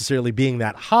not necessarily being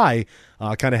that high,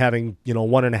 kind of having,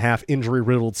 1.5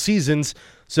 injury-riddled seasons.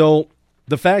 So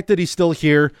the fact that he's still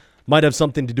here might have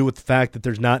something to do with the fact that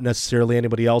there's not necessarily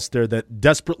anybody else there that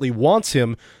desperately wants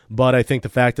him, but I think the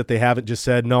fact that they haven't just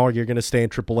said, no, you're going to stay in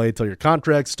AAA until your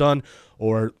contract's done,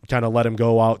 or kind of let him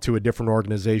go out to a different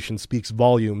organization speaks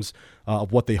volumes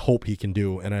of what they hope he can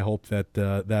do, and I hope that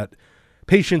that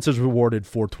patience is rewarded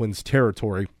for Twins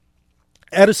territory.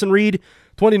 Addison Reed,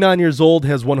 29 years old,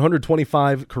 has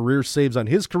 125 career saves on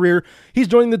his career. He's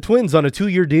joining the Twins on a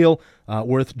 2-year deal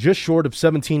worth just short of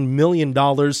 $17 million.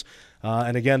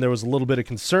 And again, there was a little bit of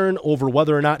concern over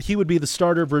whether or not he would be the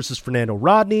starter versus Fernando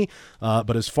Rodney.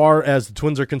 But as far as the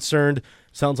Twins are concerned,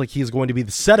 sounds like he's going to be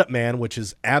the setup man, which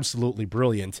is absolutely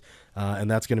brilliant. And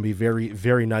that's going to be very,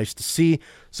 very nice to see.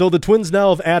 So the Twins now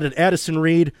have added Addison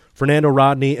Reed, Fernando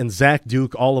Rodney, and Zach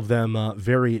Duke, all of them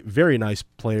very, very nice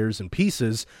players and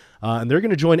pieces. And they're going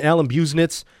to join Alan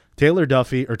Busenitz, Tyler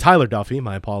Duffy,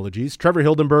 my apologies, Trevor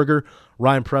Hildenberger,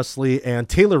 Ryan Presley, and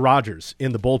Taylor Rogers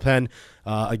in the bullpen.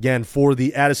 Again, for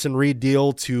the Addison Reed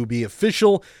deal to be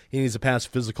official, he needs to pass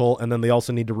physical, and then they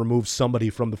also need to remove somebody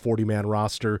from the 40-man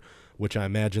roster, which I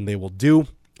imagine they will do.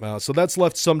 So that's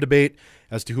left some debate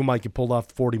as to who might get pulled off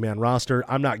the 40-man roster.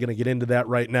 I'm not going to get into that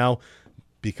right now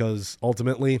because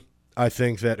ultimately I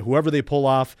think that whoever they pull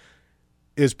off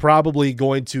is probably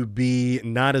going to be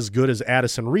not as good as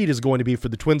Addison Reed is going to be for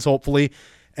the Twins, hopefully.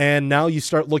 And now you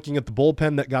start looking at the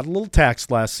bullpen that got a little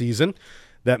taxed last season,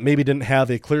 that maybe didn't have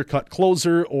a clear-cut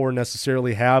closer or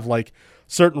necessarily have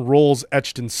certain roles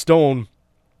etched in stone.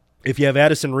 If you have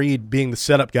Addison Reed being the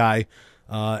setup guy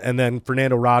and then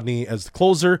Fernando Rodney as the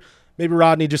closer, maybe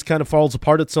Rodney just kind of falls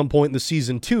apart at some point in the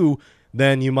season too,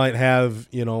 then you might have,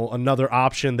 another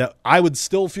option that I would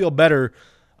still feel better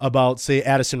about, say,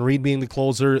 Addison Reed being the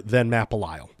closer than Matt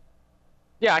Belisle.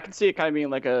 Yeah, I can see it kind of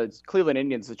being like a Cleveland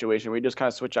Indians situation where you just kind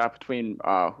of switch out between,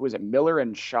 Miller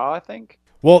and Shaw, I think?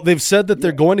 Well, they've said that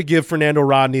they're going to give Fernando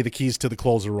Rodney the keys to the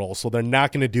closer role, so they're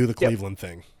not going to do the Cleveland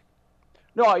thing.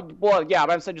 No, but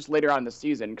I'm saying just later on in the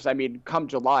season, because, come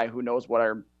July, who knows what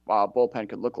our bullpen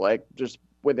could look like, just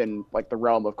within, the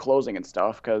realm of closing and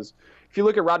stuff, because if you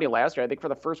look at Rodney last year, I think for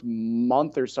the first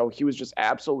month or so, he was just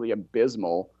absolutely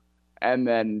abysmal. And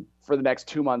then for the next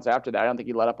 2 months after that, I don't think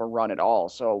he let up a run at all.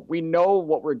 So we know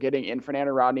what we're getting in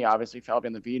Fernando Rodney. Obviously,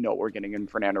 Fabian Levine know what we're getting in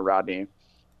Fernando Rodney.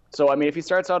 So, if he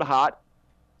starts out hot,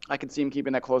 I could see him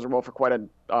keeping that closer role for quite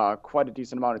a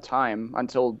decent amount of time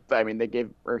until,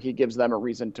 he gives them a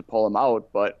reason to pull him out.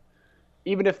 But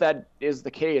even if that is the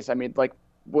case,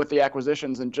 with the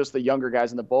acquisitions and just the younger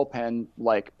guys in the bullpen,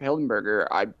 like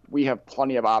Hildenberger, we have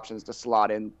plenty of options to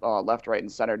slot in left, right,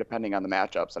 and center depending on the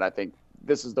matchups. And I think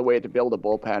this is the way to build a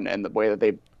bullpen and the way that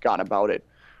they've gone about it.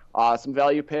 Some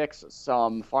value picks,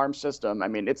 some farm system.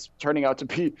 It's turning out to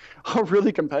be a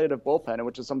really competitive bullpen,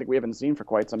 which is something we haven't seen for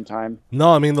quite some time.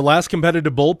 No, the last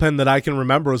competitive bullpen that I can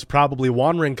remember was probably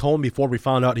Juan Rincon before we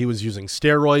found out he was using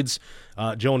steroids.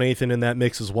 Joe Nathan in that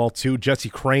mix as well, too. Jesse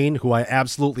Crane, who I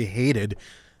absolutely hated,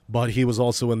 but he was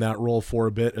also in that role for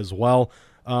a bit as well.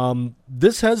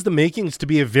 This has the makings to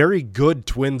be a very good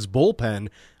Twins bullpen. I'm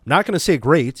not going to say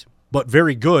great, but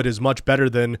very good is much better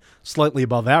than slightly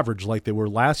above average like they were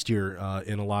last year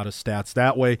in a lot of stats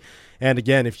that way. And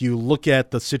again, if you look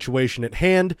at the situation at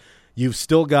hand, you've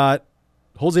still got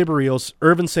Jose Barrios,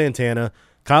 Irvin Santana,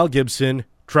 Kyle Gibson,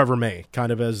 Trevor May,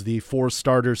 kind of as the 4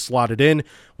 starters slotted in.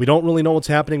 We don't really know what's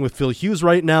happening with Phil Hughes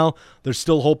right now. There's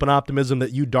still hope and optimism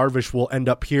that Yu Darvish will end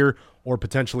up here, or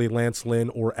potentially Lance Lynn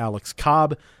or Alex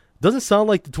Cobb. Doesn't sound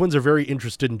like the Twins are very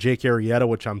interested in Jake Arrieta,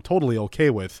 which I'm totally okay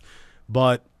with.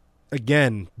 But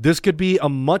again, this could be a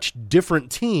much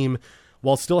different team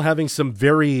while still having some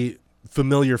very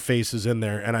familiar faces in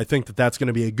there, and I think that that's going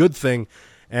to be a good thing.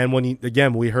 And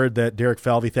we heard that Derek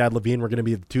Falvey, Thad Levine were going to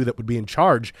be the 2 that would be in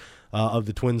charge of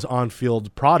the Twins'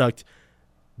 on-field product.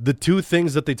 The 2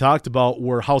 things that they talked about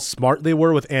were how smart they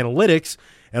were with analytics,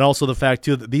 and also the fact,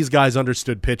 too, that these guys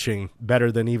understood pitching better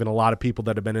than even a lot of people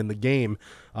that have been in the game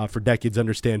for decades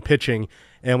understand pitching.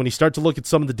 And when you start to look at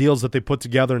some of the deals that they put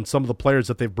together and some of the players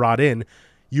that they've brought in,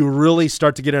 you really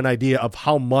start to get an idea of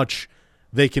how much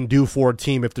they can do for a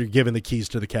team if they're given the keys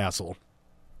to the castle.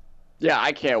 Yeah,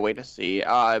 I can't wait to see.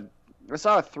 I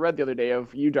saw a thread the other day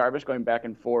of you, Darvish, going back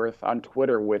and forth on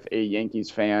Twitter with a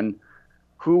Yankees fan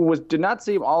who did not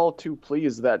seem all too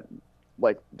pleased that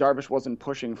Darvish wasn't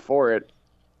pushing for it.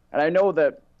 And I know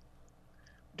that,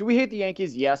 do we hate the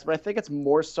Yankees? Yes, but I think it's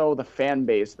more so the fan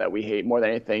base that we hate more than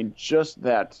anything. Just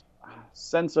that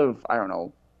sense of, I don't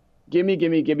know,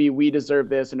 gimme, we deserve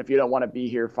this, and if you don't want to be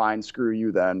here, fine, screw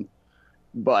you then.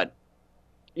 But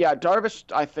yeah, Darvish,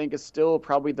 I think, is still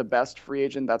probably the best free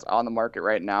agent that's on the market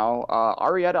right now.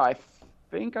 Arrieta, I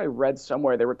think I read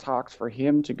somewhere there were talks for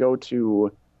him to go to,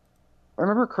 if I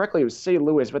remember correctly, it was St.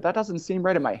 Louis, but that doesn't seem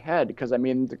right in my head because, I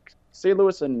mean, St.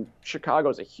 Louis and Chicago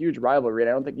is a huge rivalry, and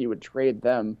I don't think he would trade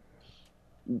them.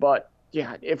 But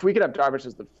yeah, if we could have Darvish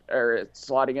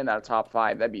slotting in that top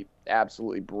 5, that'd be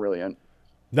absolutely brilliant.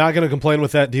 Not going to complain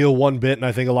with that deal one bit, and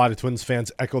I think a lot of Twins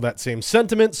fans echo that same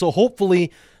sentiment. So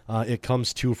hopefully it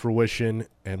comes to fruition,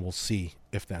 and we'll see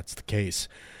if that's the case.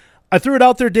 I threw it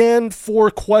out there, Dan,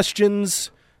 for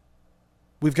questions.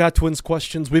 We've got Twins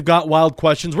questions. We've got Wild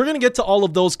questions. We're going to get to all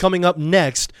of those coming up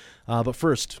next. But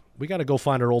first, we got to go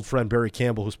find our old friend Barry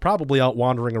Campbell, who's probably out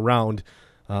wandering around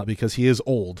because he is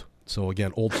old. So,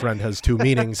 again, old friend has 2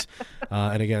 meanings.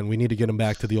 And, again, we need to get him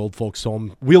back to the old folks'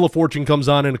 home. Wheel of Fortune comes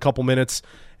on in a couple minutes,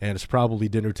 and it's probably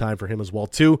dinner time for him as well,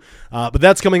 too. But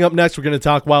that's coming up next. We're going to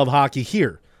talk Wild hockey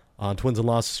here on Twins and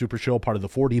Losses Super Show, part of the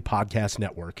 4D Podcast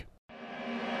Network.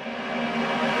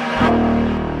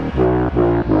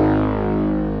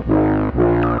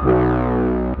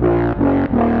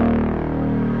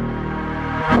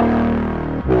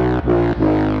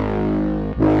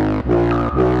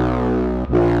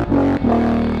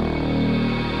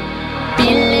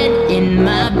 In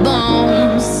my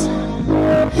bones,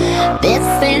 this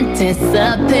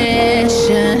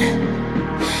anticipation,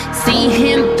 see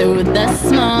him through the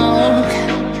smoke,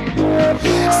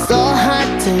 so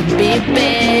hard to be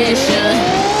patient.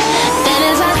 That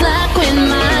is our luck with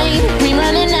mine, we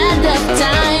running out of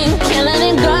time, killing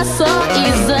it go so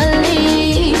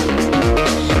easily.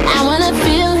 I wanna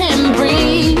feel him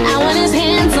breathe, I want his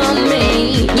hands on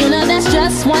me, you know that's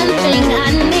just one thing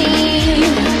I need.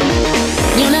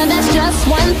 You know that's just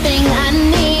one thing I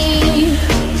need.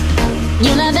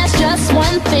 You know that's just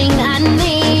one thing I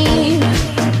need.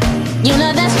 You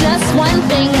know that's just one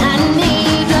thing I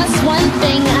need. Just one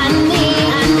thing I need.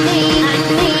 I need. I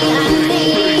need. I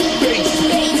need.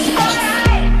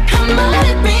 Come on,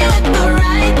 hit me with the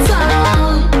right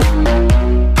song.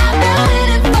 I've been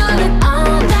waiting for it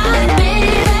all night,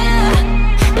 baby.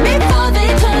 Before they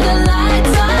turn the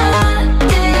lights on,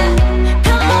 yeah.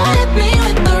 Come on, hit me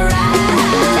with the right.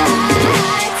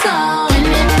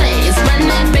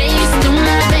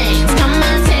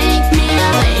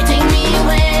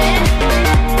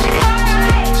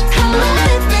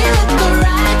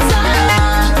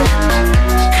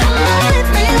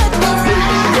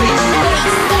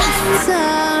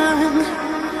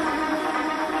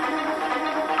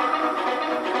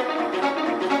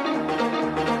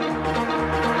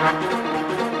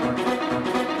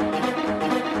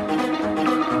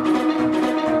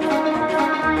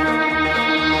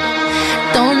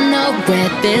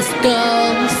 Where this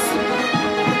goes,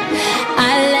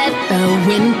 I let the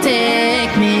wind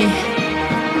take me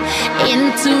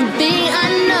into the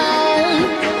unknown.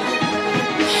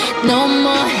 No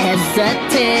more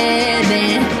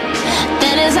hesitating.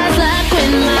 That is our luck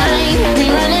with mine. We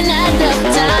running out of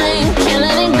time,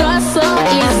 killing it go so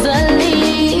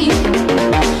easily.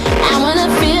 I wanna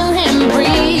feel him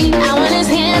breathe, I want his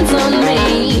hands on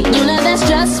me. You know that's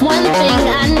just one thing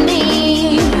I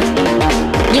need.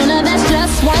 You know that's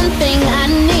just one thing I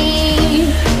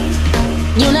need.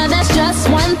 You know that's just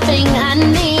one thing I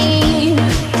need.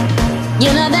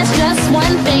 You know that's just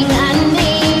one thing I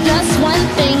need. Just one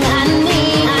thing I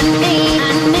need. I need.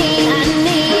 I need. I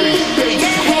need.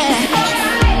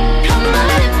 Yeah. Come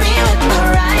on.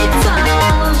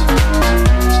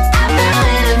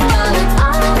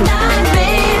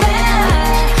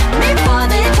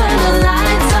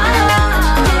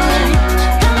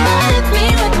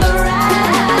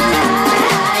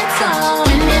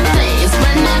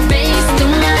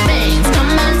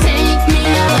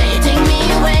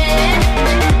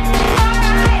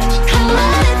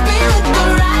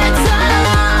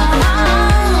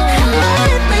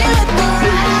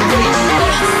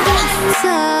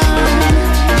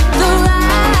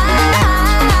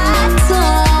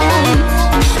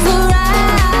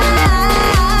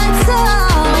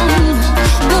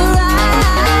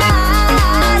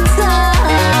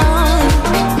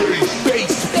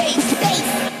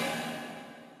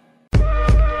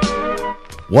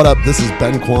 What up? This is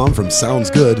Ben Kwam from Sounds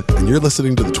Good, and you're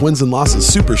listening to the Twins and Losses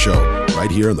Super Show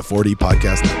right here on the 4D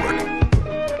Podcast Network.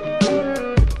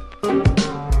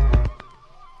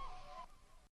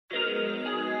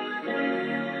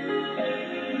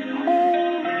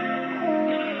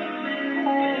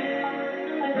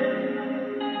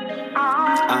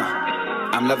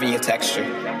 I'm loving your texture.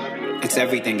 It's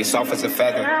everything. You're soft as a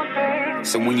feather.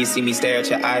 So when you see me stare at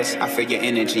your eyes, I feel your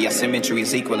energy. Our symmetry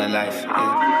is equal in life.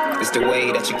 Yeah. It's the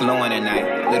way that you're glowing at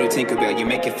night. Little Tinkerbell, you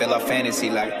make it feel our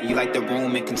fantasy like. You like the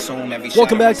room and consume every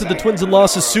Welcome back to the Twins and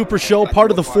Losses Super Show,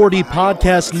 part of the 4D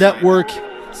Podcast Network.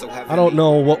 I don't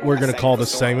know what we're going to call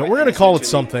this segment. We're going to call it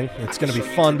something. It's going to be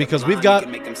fun because we've got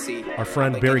our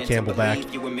friend Barry Campbell back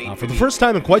for the first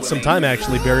time in quite some time,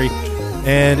 actually, Barry.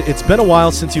 And it's been a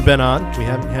while since you've been on. We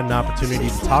haven't had an opportunity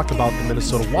to talk about the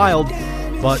Minnesota Wild,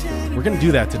 but we're going to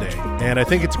do that today. And I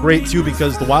think it's great, too,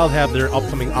 because the Wild have their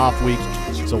upcoming off week,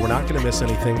 so we're not going to miss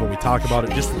anything when we talk about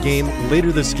it. Just the game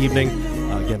later this evening,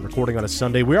 again, recording on a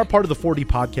Sunday. We are part of the 4D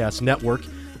Podcast Network,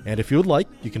 and if you would like,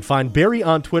 you can find Barry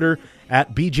on Twitter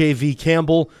at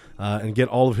BJVCampbell and get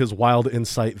all of his Wild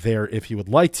insight there if you would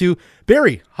like to.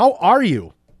 Barry, how are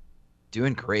you?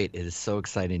 Doing great. It is so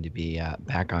exciting to be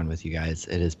back on with you guys.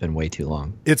 It has been way too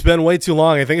long. It's been way too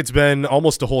long. I think it's been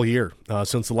almost a whole year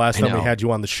since the last time we had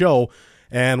you on the show.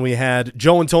 And we had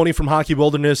Joe and Tony from Hockey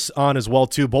Wilderness on as well,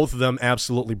 too. Both of them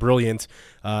absolutely brilliant,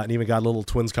 and even got a little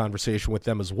Twins conversation with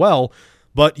them as well.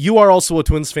 But you are also a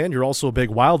Twins fan. You're also a big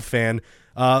Wild fan.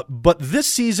 But this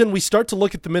season, we start to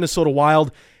look at the Minnesota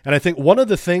Wild, and I think one of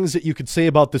the things that you could say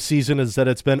about this season is that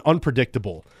it's been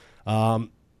unpredictable.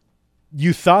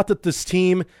 You thought that this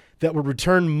team that would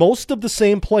return most of the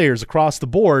same players across the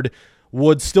board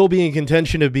would still be in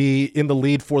contention to be in the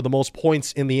lead for the most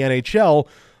points in the NHL,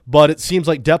 but it seems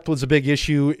like depth was a big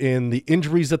issue in the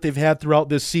injuries that they've had throughout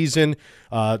this season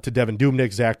to Devin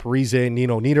Dubnyk, Zach Parise,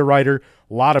 Nino Niederreiter,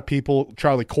 a lot of people,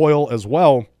 Charlie Coyle as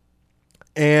well.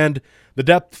 And the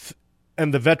depth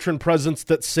and the veteran presence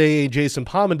that, say, Jason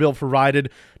Pominville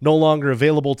provided no longer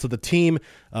available to the team.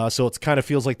 So it kind of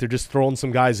feels like they're just throwing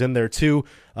some guys in there too.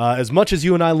 As much as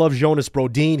you and I love Jonas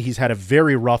Brodin, he's had a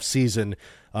very rough season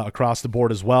across the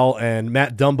board as well. And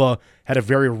Matt Dumba had a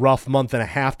very rough month and a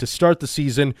half to start the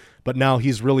season, but now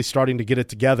he's really starting to get it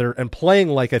together and playing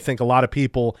like I think a lot of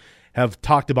people have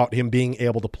talked about him being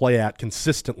able to play at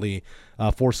consistently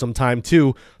for some time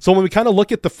too. So when we kind of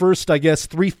look at the first, I guess,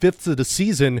 3/5 of the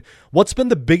season, what's been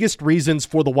the biggest reasons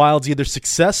for the Wild's either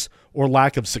success or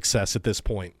lack of success at this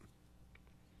point?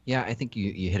 Yeah, I think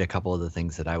you hit a couple of the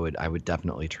things that I would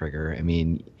definitely trigger. I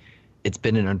mean, it's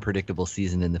been an unpredictable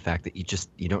season in the fact that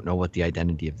you don't know what the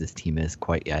identity of this team is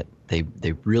quite yet. They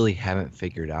really haven't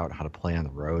figured out how to play on the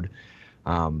road.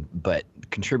 But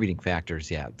contributing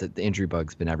factors, yeah, the injury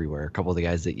bug's been everywhere. A couple of the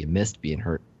guys that you missed being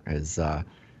hurt as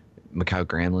Mikhail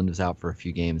Granlund was out for a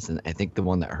few games, and I think the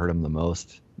one that hurt him the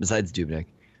most, besides Dubnyk,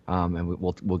 and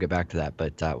we'll get back to that,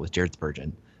 but was Jared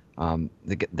Spurgeon.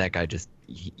 That guy just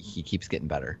he keeps getting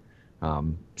better.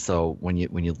 So when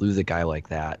you lose a guy like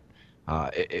that,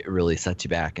 it really sets you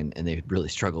back, and they really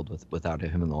struggled without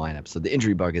him in the lineup. So the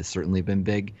injury bug has certainly been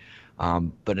big.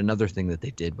 But another thing that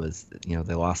they did was,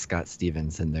 they lost Scott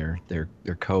Stevens and their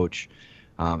coach,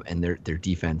 and their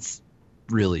defense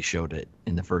really showed it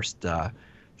in the first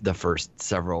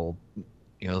several,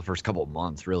 the first couple of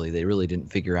months. Really, they really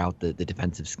didn't figure out the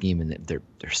defensive scheme, and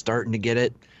they're starting to get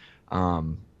it.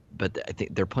 But I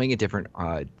think they're playing a different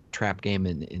trap game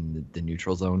in the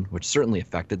neutral zone, which certainly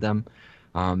affected them.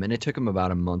 And it took them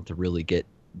about a month to really get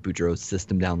Boudreau's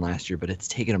system down last year, but it's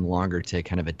taken them longer to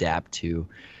kind of adapt to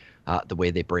the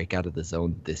way they break out of the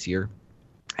zone this year.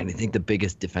 And I think the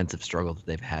biggest defensive struggle that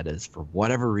they've had is, for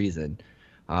whatever reason,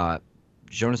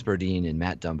 Jonas Brodin and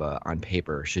Matt Dumba on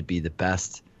paper should be the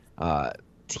best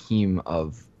team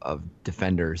of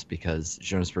defenders, because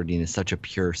Jonas Brodin is such a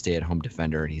pure stay-at-home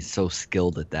defender, and he's so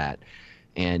skilled at that.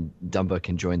 And Dumba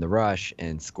can join the rush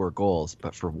and score goals,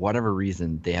 but for whatever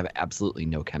reason, they have absolutely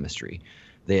no chemistry.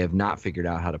 They have not figured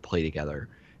out how to play together,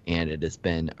 and it has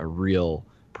been a real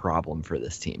problem for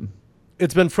this team.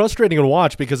 It's been frustrating to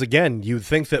watch because, again, you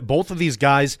think that both of these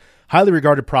guys, highly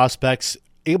regarded prospects,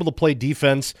 able to play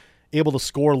defense, able to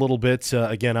score a little bit.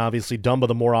 Again, obviously, Dumba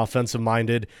the more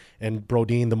offensive-minded and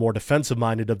Brodin the more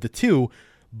defensive-minded of the two.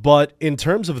 But in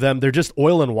terms of them, they're just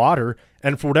oil and water.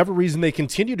 And for whatever reason, they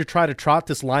continue to try to trot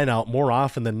this line out more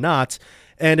often than not.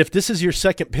 And if this is your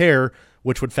second pair,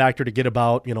 which would factor to get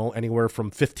about, anywhere from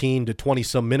 15 to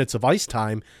 20-some minutes of ice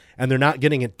time, and they're not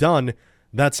getting it done,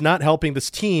 that's not helping this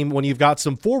team when you've got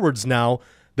some forwards now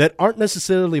that aren't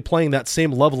necessarily playing that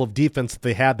same level of defense that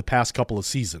they had the past couple of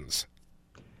seasons.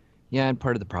 Yeah, and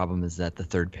part of the problem is that the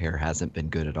third pair hasn't been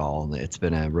good at all. It's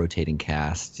been a rotating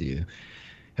cast. You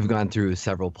have gone through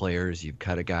several players. You've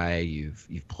cut a guy. You've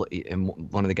played, and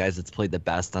one of the guys that's played the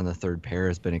best on the third pair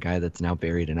has been a guy that's now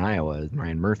buried in Iowa,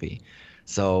 Ryan Murphy.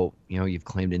 So you've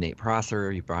claimed a Nate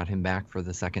Prosser. You brought him back for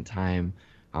the second time.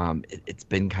 It's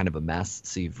been kind of a mess.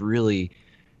 So you've really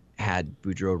had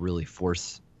Boudreau really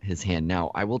force his hand.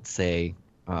 Now, I will say,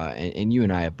 and you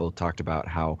and I have both talked about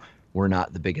how we're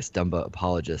not the biggest Dumba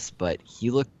apologists, but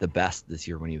he looked the best this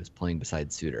year when he was playing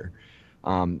beside Suter.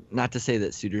 Not to say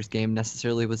that Suter's game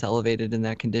necessarily was elevated in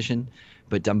that condition,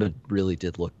 but Dumba really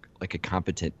did look like a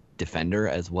competent defender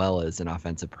as well as an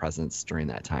offensive presence during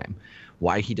that time.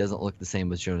 Why he doesn't look the same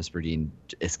with Jonas Brodin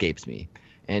escapes me.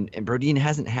 And Brodin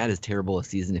hasn't had as terrible a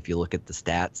season if you look at the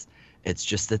stats. It's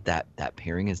just that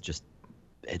pairing is just,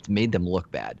 it's made them look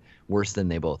bad, worse than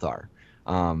they both are.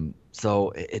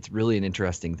 So it's really an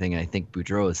interesting thing. And I think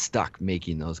Boudreau is stuck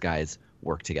making those guys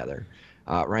work together.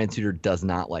 Ryan Suter does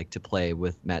not like to play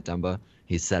with Matt Dumba.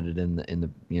 He's said it in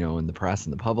the press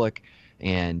and the public,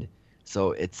 and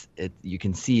so you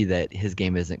can see that his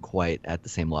game isn't quite at the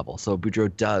same level. So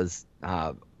Boudreau does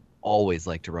always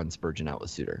like to run Spurgeon out with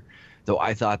Suter. Though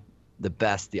I thought the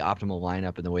optimal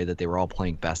lineup and the way that they were all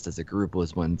playing best as a group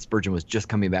was when Spurgeon was just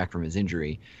coming back from his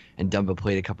injury, and Dumba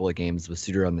played a couple of games with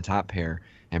Suter on the top pair,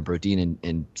 and Brodin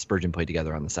and Spurgeon played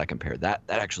together on the second pair. That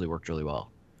actually worked really well.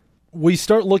 We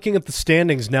start looking at the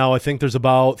standings now. I think there's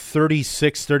about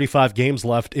 36, 35 games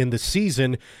left in the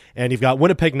season, and you've got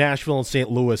Winnipeg, Nashville, and St.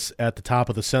 Louis at the top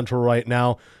of the Central right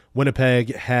now.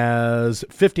 Winnipeg has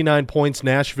 59 points,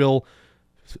 Nashville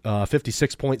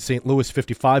 56 points, St. Louis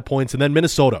 55 points, and then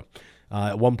Minnesota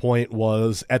at one point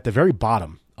was at the very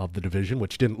bottom of the division,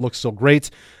 which didn't look so great.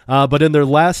 But in their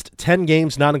last 10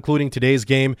 games, not including today's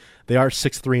game, they are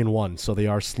 6-3-1. So they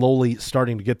are slowly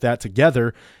starting to get that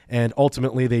together. And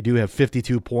ultimately, they do have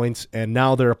 52 points. And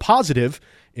now they're a positive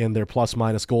in their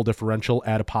plus-minus goal differential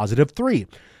at a +3,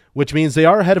 which means they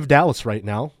are ahead of Dallas right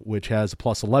now, which has a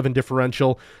 +11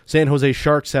 differential. San Jose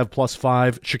Sharks have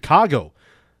 +5. Chicago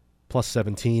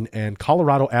 +17, and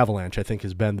Colorado Avalanche, I think,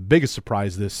 has been the biggest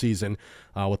surprise this season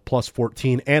with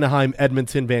 +14. Anaheim,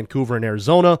 Edmonton, Vancouver, and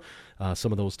Arizona,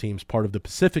 some of those teams part of the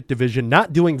Pacific Division,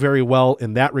 not doing very well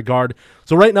in that regard.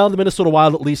 So right now, the Minnesota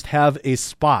Wild at least have a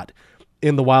spot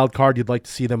in the wild card. You'd like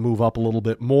to see them move up a little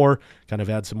bit more, kind of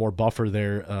add some more buffer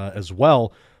there as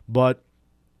well. But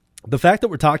the fact that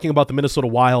we're talking about the Minnesota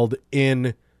Wild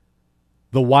in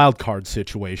the wild card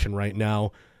situation right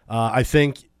now, I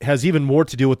think has even more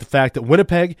to do with the fact that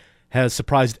Winnipeg has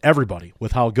surprised everybody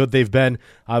with how good they've been.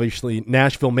 Obviously,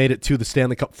 Nashville made it to the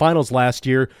Stanley Cup Finals last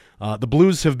year. The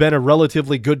Blues have been a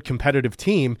relatively good competitive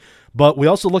team, but we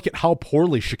also look at how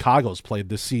poorly Chicago's played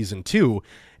this season too.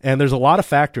 And there's a lot of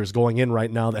factors going in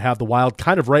right now that have the Wild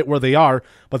kind of right where they are,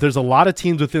 but there's a lot of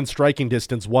teams within striking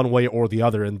distance one way or the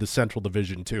other in the Central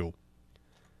Division too.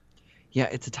 Yeah,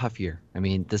 it's a tough year. I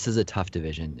mean, this is a tough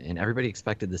division, and everybody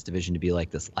expected this division to be like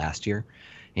this last year.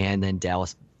 And then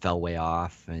Dallas fell way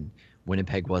off, and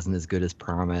Winnipeg wasn't as good as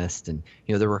promised. And,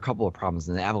 there were a couple of problems,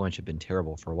 and the Avalanche have been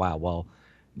terrible for a while. Well,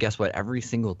 guess what? Every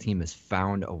single team has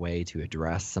found a way to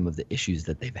address some of the issues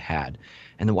that they've had.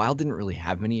 And the Wild didn't really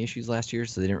have many issues last year,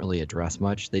 so they didn't really address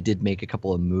much. They did make a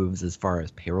couple of moves as far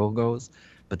as payroll goes,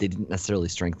 but they didn't necessarily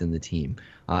strengthen the team.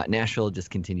 Nashville just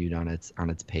continued on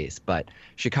its pace, but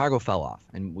Chicago fell off,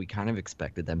 and we kind of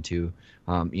expected them to.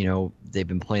 They've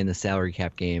been playing the salary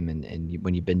cap game, and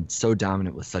when you've been so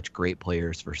dominant with such great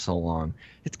players for so long,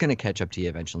 it's going to catch up to you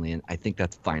eventually, and I think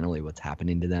that's finally what's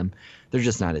happening to them. They're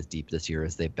just not as deep this year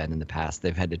as they've been in the past.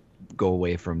 They've had to go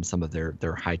away from some of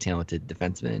their high-talented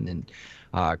defensemen,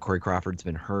 and Corey Crawford's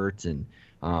been hurt, and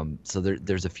so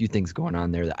there's a few things going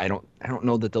on there that I don't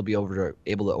know that they'll be able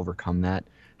to overcome that.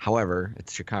 However,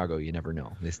 it's Chicago. You never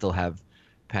know. They still have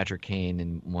Patrick Kane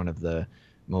and one of the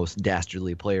most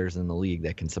dastardly players in the league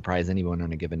that can surprise anyone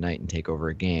on a given night and take over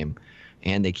a game.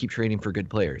 And they keep trading for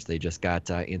good players. They just got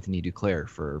Anthony Duclair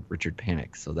for Richard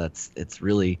Panik. So it's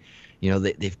really,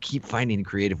 they keep finding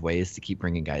creative ways to keep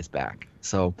bringing guys back.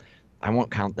 So I won't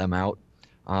count them out.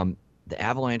 The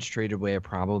Avalanche traded away a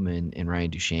problem in Ryan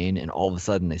Duchesne, and all of a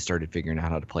sudden they started figuring out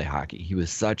how to play hockey. He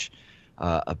was such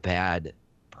a bad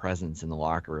presence in the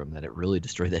locker room that it really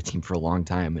destroyed that team for a long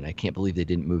time, and I can't believe they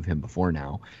didn't move him before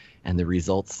now. And the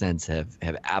results since have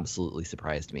absolutely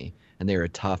surprised me. And they're a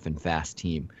tough and fast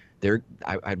team.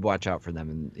 I'd watch out for them,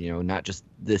 and not just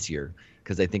this year,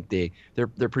 because I think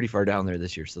they're pretty far down there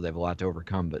this year, so they have a lot to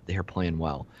overcome. But they're playing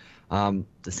well. The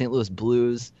St. Louis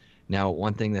Blues, Now,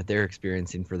 one thing that they're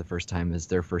experiencing for the first time is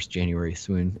their first January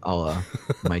swoon, a la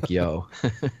Mike Yeo,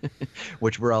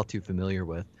 which we're all too familiar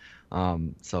with.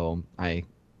 So I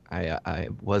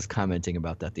was commenting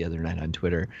about that the other night on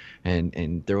Twitter,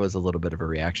 and there was a little bit of a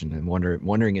reaction, and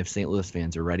wondering if St. Louis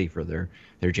fans are ready for their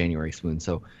January swoon.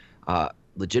 So,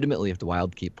 legitimately, if the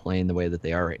Wild keep playing the way that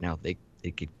they are right now, they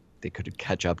could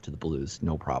catch up to the Blues,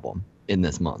 no problem, in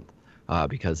this month.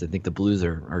 Because I think the Blues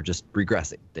are just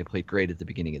regressing. They played great at the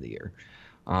beginning of the year.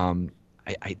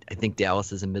 I think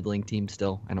Dallas is a middling team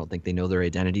still. I don't think they know their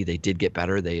identity. They did get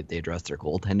better. They addressed their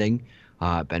goaltending.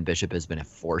 Ben Bishop has been a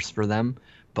force for them,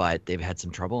 but they've had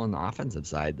some trouble on the offensive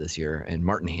side this year. And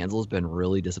Martin Hanzal's been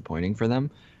really disappointing for them.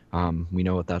 We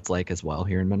know what that's like as well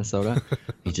here in Minnesota.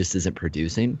 He just isn't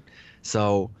producing.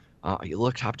 So you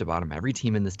look top to bottom, every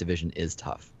team in this division is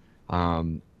tough.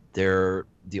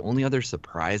 The only other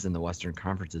surprise in the Western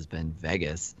Conference has been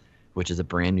Vegas, which is a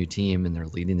brand new team, and they're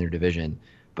leading their division.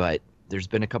 But there's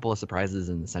been a couple of surprises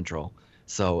in the Central.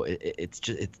 So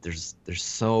there's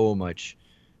so much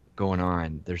going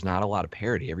on. There's not a lot of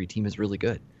parity. Every team is really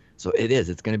good. So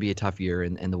it's going to be a tough year.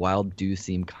 And the Wild do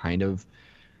seem kind of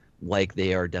like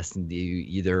they are destined to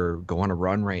either go on a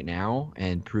run right now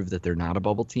and prove that they're not a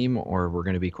bubble team, or we're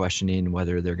going to be questioning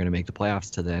whether they're going to make the playoffs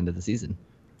to the end of the season.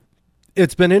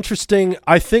 It's been interesting.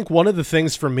 I think one of the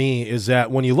things for me is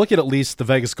that when you look at least the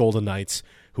Vegas Golden Knights,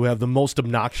 who have the most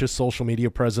obnoxious social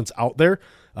media presence out there,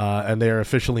 and they are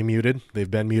officially muted. They've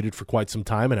been muted for quite some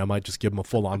time, and I might just give them a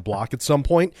full-on block at some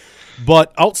point.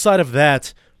 But outside of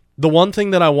that, the one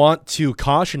thing that I want to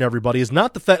caution everybody is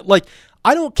not the fact,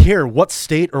 I don't care what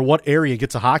state or what area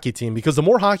gets a hockey team, because the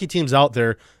more hockey teams out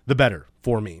there, the better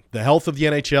for me. The health of the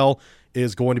NHL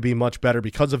is going to be much better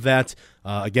because of that.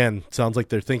 Again, sounds like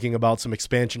they're thinking about some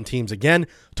expansion teams again.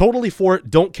 Totally for it.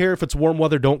 Don't care if it's warm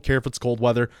weather. Don't care if it's cold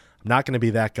weather. I'm not going to be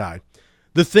that guy.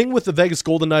 The thing with the Vegas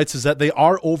Golden Knights is that they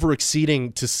are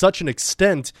over-exceeding to such an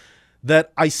extent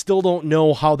that I still don't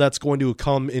know how that's going to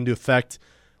come into effect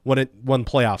when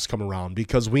playoffs come around,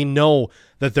 because we know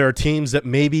that there are teams that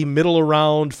maybe middle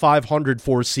around 500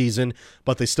 for a season,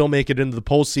 but they still make it into the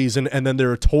postseason, and then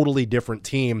they're a totally different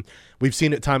team. We've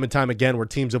seen it time and time again where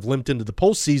teams have limped into the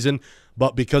postseason,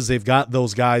 but because they've got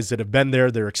those guys that have been there,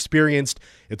 they're experienced,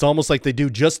 it's almost like they do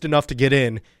just enough to get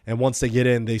in, and once they get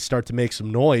in, they start to make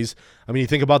some noise. I mean, you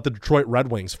think about the Detroit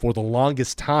Red Wings for the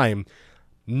longest time,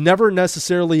 never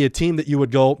necessarily a team that you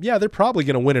would go, yeah, they're probably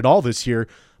going to win it all this year,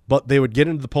 but they would get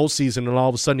into the postseason, and all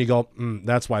of a sudden you go,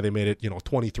 that's why they made it,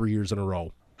 23 years in a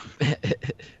row.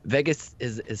 Vegas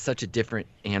is such a different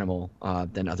animal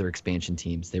than other expansion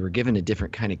teams. They were given a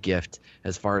different kind of gift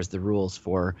as far as the rules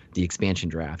for the expansion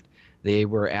draft. They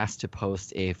were asked to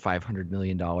post a $500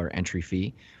 million entry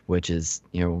fee, which is,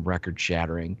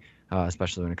 record-shattering,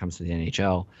 especially when it comes to the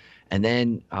NHL. And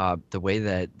then the way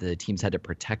that the teams had to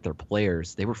protect their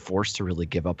players, they were forced to really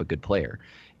give up a good player.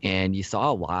 And you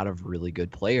saw a lot of really good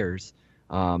players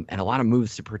and a lot of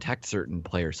moves to protect certain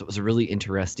players. So it was a really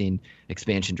interesting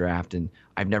expansion draft. And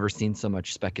I've never seen so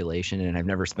much speculation, and I've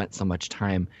never spent so much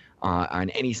time on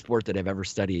any sport that I've ever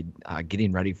studied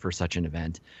getting ready for such an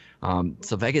event.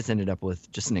 So Vegas ended up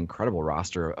with just an incredible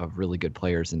roster of really good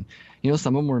players. And,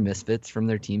 some of them were misfits from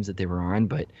their teams that they were on,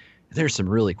 but there's some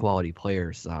really quality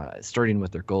players, starting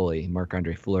with their goalie,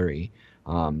 Marc-Andre Fleury,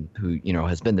 who,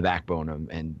 has been the backbone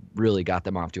and really got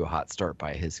them off to a hot start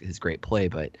by his great play.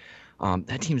 But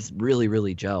that team's really,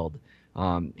 really gelled.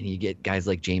 And you get guys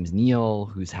like James Neal,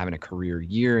 who's having a career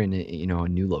year in a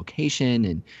new location.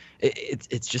 And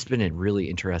it's just been a really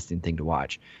interesting thing to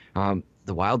watch.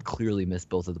 The Wild clearly missed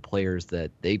both of the players that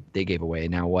they gave away.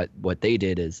 Now what they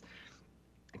did is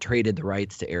traded the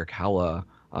rights to Erik Haula,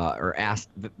 or asked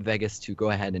Vegas to go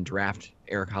ahead and draft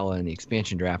Erik Haula in the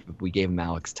expansion draft, but we gave him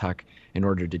Alex Tuch in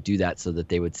order to do that so that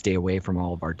they would stay away from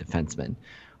all of our defensemen.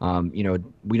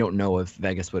 We don't know if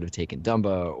Vegas would have taken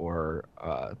Dumba or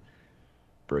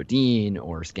Brodin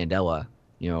or Scandella,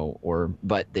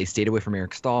 but they stayed away from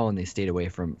Eric Stahl, and they stayed away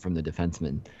from the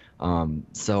defensemen.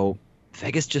 So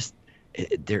Vegas just,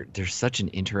 they're such an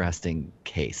interesting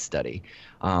case study.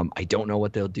 I don't know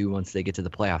what they'll do once they get to the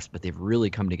playoffs, but they've really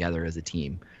come together as a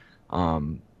team.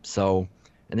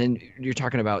 And then you're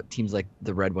talking about teams like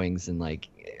the Red Wings, and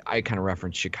I kind of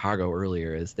referenced Chicago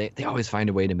earlier, is they always find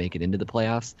a way to make it into the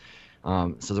playoffs.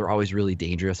 So they're always really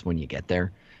dangerous when you get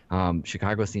there.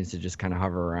 Chicago seems to just kind of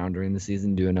hover around during the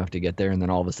season, do enough to get there, and then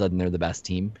all of a sudden they're the best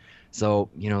team. So,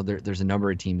 there's a number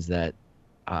of teams that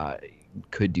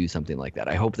could do something like that.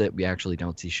 I hope that we actually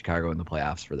don't see Chicago in the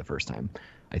playoffs for the first time.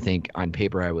 I think on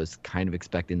paper I was kind of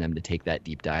expecting them to take that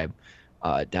deep dive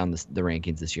down the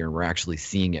rankings this year, and we're actually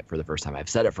seeing it for the first time. I've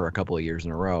said it for a couple of years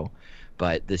in a row,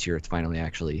 but this year it's finally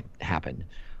actually happened.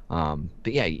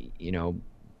 But yeah,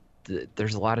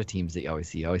 there's a lot of teams that you always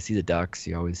see. You always see the Ducks,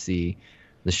 you always see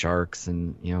the Sharks,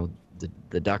 and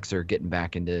the Ducks are getting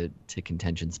back into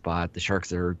contention spot. The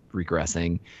Sharks are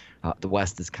regressing. The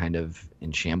West is kind of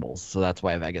in shambles. So that's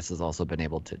why Vegas has also been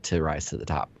able to rise to the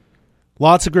top.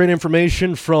 Lots of great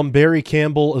information from Barry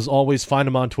Campbell. As always, find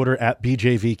him on Twitter at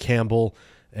BJVCampbell,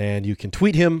 and you can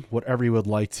tweet him whatever you would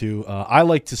like to. I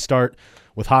like to start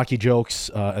with hockey jokes,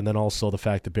 and then also the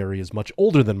fact that Barry is much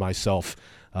older than myself,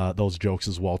 those jokes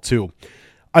as well, too.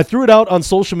 I threw it out on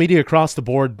social media across the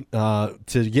board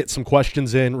to get some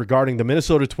questions in regarding the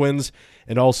Minnesota Twins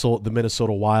and also the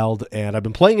Minnesota Wild, and I've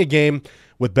been playing a game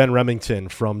with Ben Remington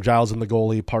from Giles and the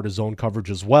Goalie, part of Zone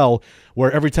Coverage as well,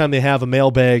 where every time they have a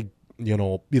mailbag,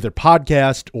 either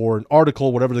podcast or an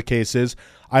article, whatever the case is,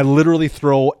 I literally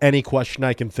throw any question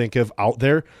I can think of out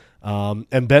there.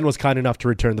 And Ben was kind enough to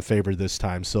return the favor this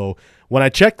time. So when I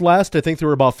checked last, I think there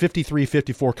were about 53,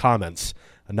 54 comments.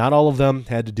 And not all of them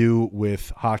had to do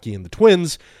with hockey and the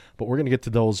Twins, but we're going to get to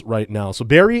those right now. So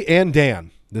Barry and Dan,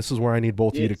 this is where I need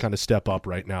both of you to kind of step up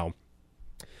right now.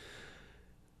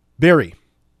 Barry,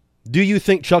 do you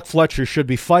think Chuck Fletcher should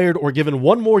be fired or given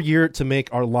one more year to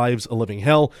make our lives a living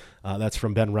hell? That's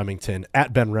from Ben Remington,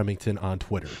 at Ben Remington on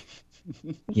Twitter.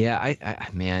 Yeah,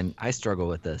 I struggle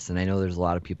with this, and I know there's a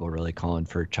lot of people really calling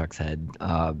for Chuck's head.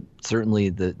 Certainly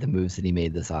the moves that he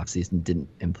made this offseason didn't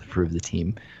improve the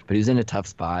team, but he was in a tough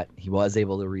spot. He was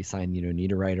able to re-sign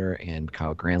Niederreiter and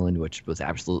Kyle Granlund, which was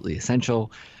absolutely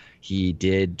essential. He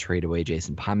did trade away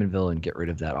Jason Pominville and get rid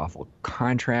of that awful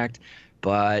contract,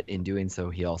 but in doing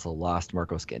so, he also lost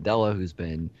Marco Scandella, who's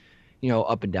been,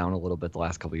 up and down a little bit the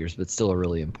last couple of years, but still a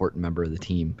really important member of the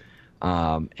team.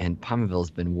 And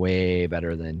Pominville's been way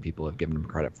better than people have given him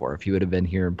credit for. If he would have been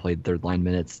here and played third line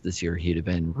minutes this year, he'd have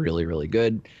been really, really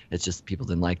good. It's just people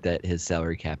didn't like that his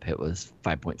salary cap hit was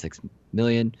 $5.6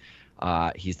 million.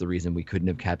 He's the reason we couldn't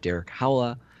have capped Eric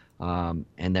Howla.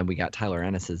 And then we got Tyler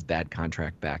Ennis's bad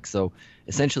contract back. So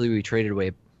essentially we traded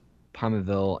away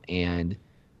Pominville and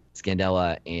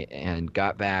Scandella and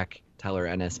got back Tyler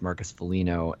Ennis, Marcus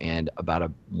Foligno, and about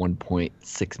a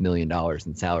 $1.6 million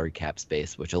in salary cap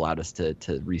space, which allowed us to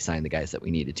re-sign the guys that we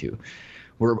needed to.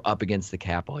 We're up against the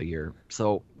cap all year.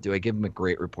 So do I give him a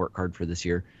great report card for this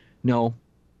year? No.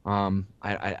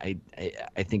 I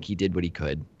think he did what he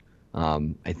could.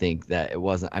 I think that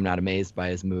I'm not amazed by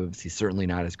his moves. He's certainly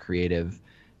not as creative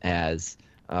as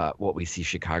what we see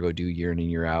Chicago do year in and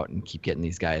year out and keep getting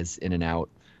these guys in and out.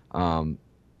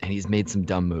 And he's made some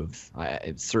dumb moves.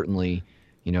 Certainly,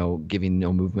 giving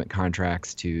no movement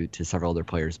contracts to several other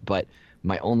players. But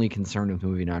my only concern with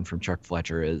moving on from Chuck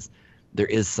Fletcher is there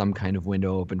is some kind of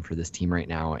window open for this team right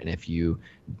now. And if you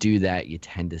do that, you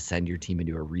tend to send your team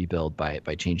into a rebuild by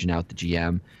changing out the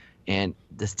GM. And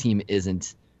this team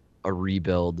isn't a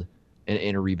rebuild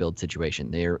in a rebuild situation.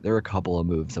 They're a couple of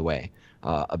moves away.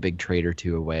 A big trade or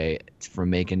two away from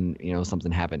making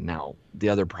something happen. Now the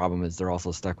other problem is they're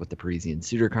also stuck with the Parise and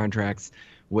Suter contracts,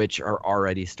 which are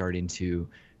already starting to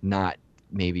not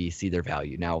maybe see their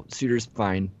value. Now Suter's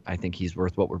fine. I think he's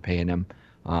worth what we're paying him.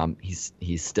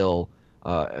 He's still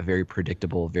a very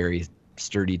predictable, very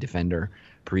sturdy defender.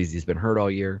 Parise's been hurt all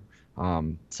year,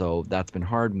 so that's been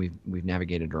hard, and we've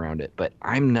navigated around it. But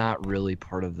I'm not really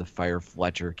part of the fire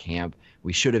Fletcher camp.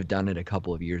 We should have done it a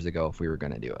couple of years ago if we were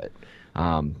going to do it.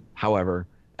 However,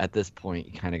 at this point,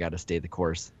 you kind of got to stay the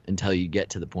course until you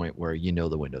get to the point where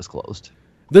the window's closed.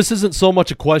 This isn't so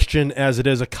much a question as it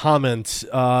is a comment.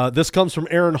 This comes from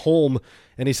Aaron Holm,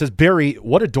 and he says, Barry,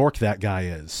 what a dork that guy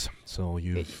is. So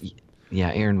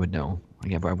Yeah, Aaron would know.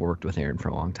 I've worked with Aaron for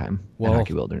a long time at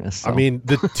Hockey Wilderness. So. I mean,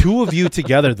 the two of you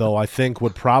together, though, I think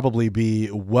would probably be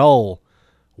well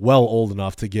old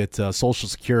enough to get Social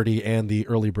Security and the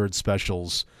Early Bird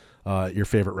Specials, your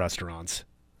favorite restaurants.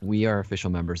 We are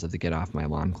official members of the Get Off My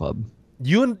Lawn Club.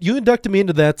 You inducted me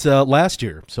into that last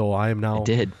year, so I am now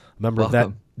a member of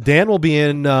that. Dan will be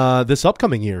in this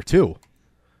upcoming year, too.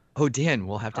 Oh, Dan,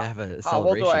 we'll have to have a celebration. How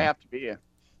old do I have to be?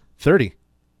 30.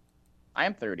 I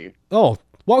am 30. Oh,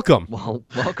 welcome. Well,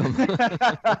 welcome.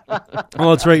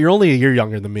 Oh, that's right. You're only a year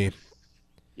younger than me.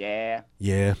 Yeah.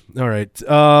 Yeah. All right.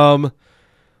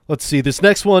 Let's see. This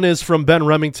next one is from Ben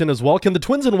Remington as well. Can the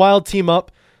Twins and Wild team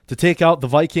up to take out the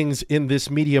Vikings in this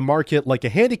media market like a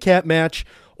handicap match,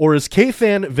 or is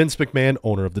K-Fan Vince McMahon,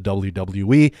 owner of the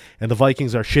WWE, and the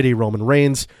Vikings are shitty Roman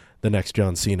Reigns, the next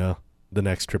John Cena, the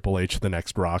next Triple H, the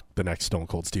next Rock, the next Stone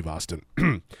Cold Steve Austin?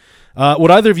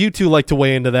 Would either of you two like to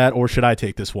weigh into that, or should I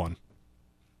take this one?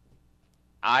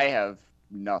 I have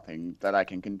nothing that I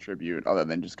can contribute other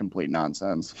than just complete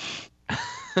nonsense.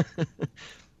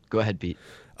 Go ahead, Pete.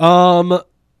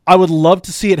 I would love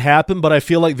to see it happen, but I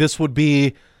feel like this would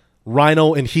be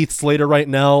Rhino and Heath Slater right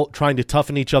now trying to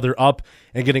toughen each other up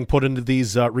and getting put into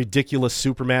these ridiculous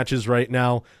super matches right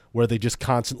now where they just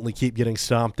constantly keep getting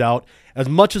stomped out. As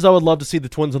much as I would love to see the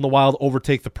Twins in the Wild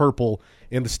overtake the Purple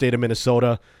in the state of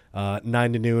Minnesota, 9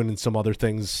 to noon and some other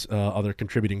things, other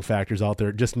contributing factors out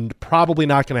there, just probably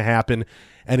not going to happen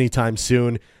anytime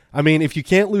soon. I mean, if you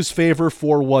can't lose favor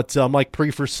for what Mike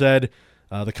Prefer said,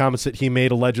 the comments that he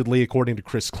made allegedly, according to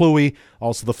Chris Kluwe,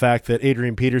 also the fact that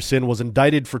Adrian Peterson was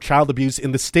indicted for child abuse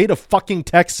in the state of fucking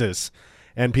Texas,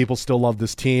 and people still love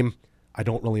this team. I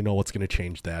don't really know what's going to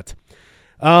change that.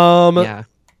 If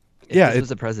this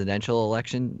was a presidential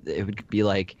election, it would be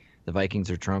like the Vikings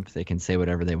or Trump. They can say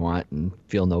whatever they want and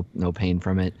feel no pain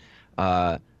from it.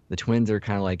 The Twins are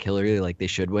kind of like Hillary, like they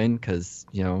should win because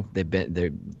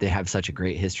they have such a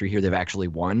great history here. They've actually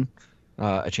won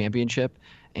a championship,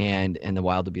 and the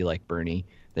Wild would be like Bernie.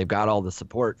 They've got all the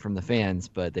support from the fans,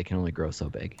 but they can only grow so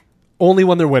big. Only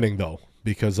when they're winning, though,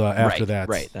 because after that,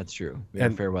 right, that's true.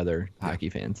 And fair weather hockey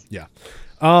fans. Yeah.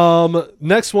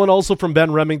 Next one, also from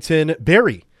Ben Remington.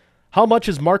 Barry, how much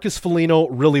is Marcus Foligno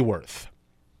really worth?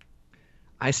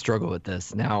 I struggle with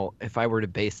this. Now, if I were to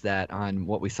base that on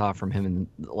what we saw from him in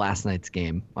last night's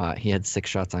game, he had 6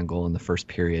 shots on goal in the first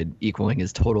period, equaling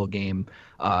his total game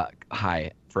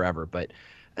high forever. But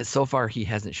so far, he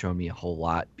hasn't shown me a whole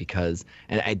lot because,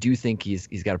 and I do think he's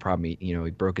got a problem. He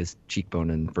broke his cheekbone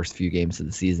in the first few games of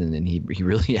the season, and he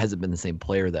really hasn't been the same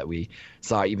player that we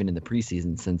saw even in the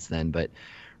preseason since then. But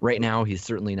right now, he's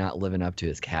certainly not living up to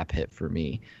his cap hit for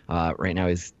me. Right now,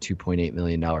 he's $2.8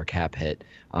 million cap hit,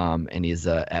 and he's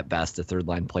at best a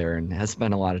third-line player and has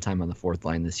spent a lot of time on the fourth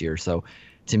line this year. So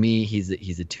to me, he's a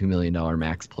 $2 million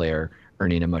max player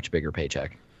earning a much bigger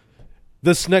paycheck.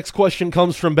 This next question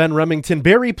comes from Ben Remington.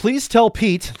 Barry, please tell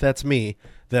Pete, that's me,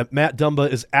 that Matt Dumba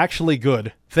is actually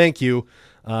good. Thank you.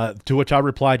 To which I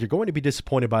replied, you're going to be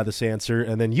disappointed by this answer.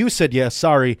 And then you said, yes,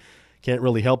 sorry. Can't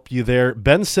really help you there.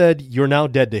 Ben said, you're now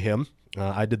dead to him.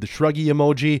 I did the shruggy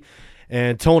emoji.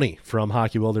 And Tony from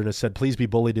Hockey Wilderness said, please be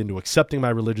bullied into accepting my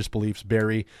religious beliefs,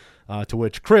 Barry. To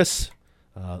which Chris,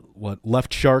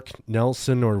 Left Shark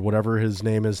Nelson or whatever his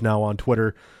name is now on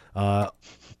Twitter,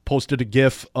 posted a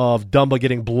GIF of Dumba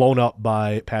getting blown up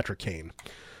by Patrick Kane.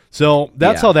 So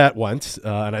that's how that went,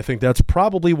 and I think that's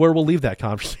probably where we'll leave that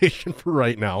conversation for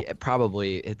right now. Yeah,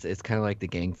 probably. It's kind of like the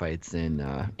gang fights in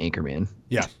Anchorman.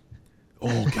 Yeah.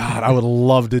 Oh, God, I would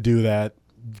love to do that.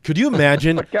 Could you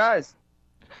imagine? But, guys,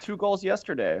 2 goals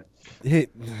yesterday.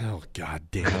 Oh, God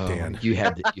damn it, Dan. You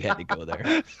had to go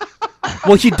there.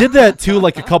 Well, he did that, too,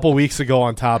 like a couple weeks ago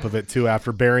on top of it, too,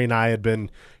 after Barry and I had been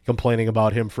complaining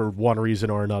about him for one reason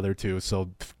or another, too.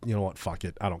 So, you know what? Fuck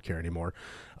it. I don't care anymore.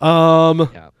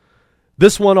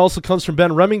 This one also comes from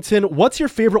Ben Remington. What's your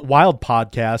favorite Wild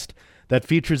podcast that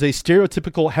features a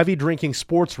stereotypical heavy-drinking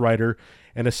sports writer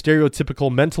and a stereotypical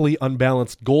mentally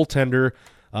unbalanced goaltender,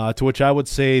 to which I would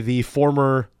say the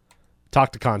former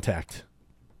Talk to Contact,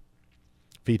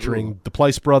 featuring the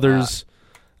Pleiss brothers,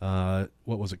 what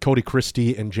was it, Cody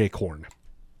Christie and Jake Horn.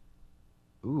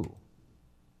 Ooh,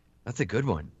 that's a good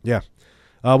one. Yeah.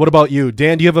 What about you?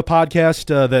 Dan, do you have a podcast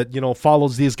that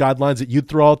follows these guidelines that you'd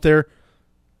throw out there?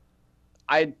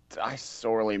 I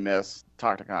sorely miss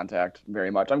Talk to Contact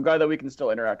very much. I'm glad that we can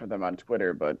still interact with them on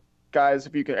Twitter, but guys,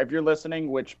 if you're listening,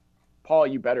 which Paul,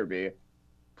 you better be,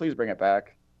 please bring it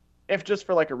back. If just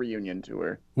for like a reunion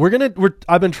tour.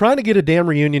 I've been trying to get a damn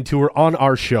reunion tour on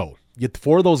our show. Get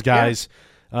 4 of those guys,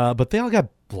 but they all got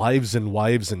lives and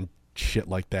wives and shit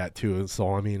like that too.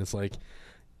 So I mean, it's like,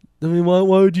 why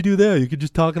would you do that? You could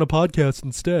just talk on a podcast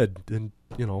instead, and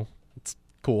it's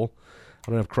cool. I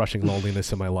don't have crushing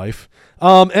loneliness in my life.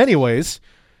 Anyways,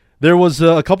 there was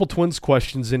a couple Twins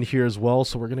questions in here as well,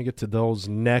 so we're going to get to those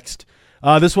next.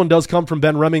 This one does come from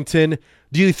Ben Remington.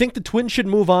 Do you think the Twins should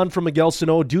move on from Miguel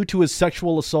Sano due to his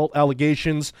sexual assault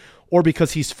allegations, or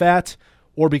because he's fat,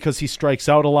 or because he strikes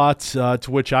out a lot? To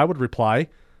which I would reply,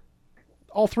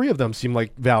 all 3 of them seem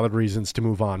like valid reasons to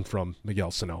move on from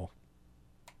Miguel Sano.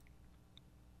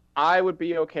 I would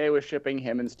be okay with shipping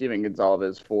him and Steven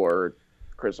Gonzalez for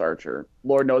Chris Archer.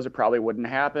 Lord knows it probably wouldn't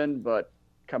happen, but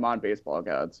come on, baseball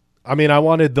gods. I mean, I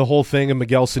wanted the whole thing of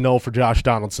Miguel Sano for Josh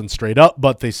Donaldson straight up,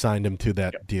 but they signed him to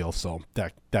that deal, so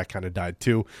that kind of died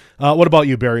too. What about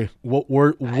you, Barry?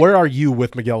 Where are you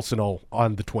with Miguel Sano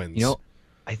on the Twins?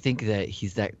 I think that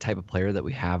he's that type of player that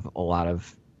we have a lot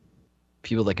of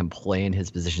people that can play in his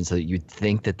position, so that you'd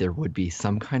think that there would be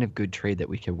some kind of good trade that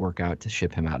we could work out to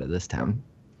ship him out of this town.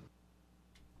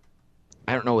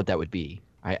 I don't know what that would be.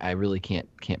 I really can't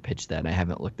pitch that. I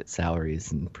haven't looked at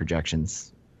salaries and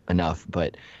projections enough,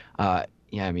 but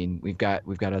Yeah, I mean, we've got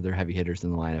other heavy hitters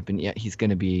in the lineup, and yeah, he's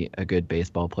going to be a good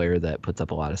baseball player that puts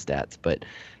up a lot of stats, but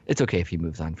it's okay if he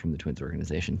moves on from the Twins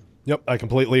organization. Yep, I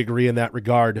completely agree in that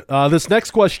regard. This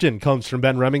next question comes from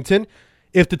Ben Remington.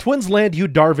 If the Twins land Yu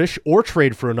Darvish or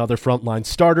trade for another frontline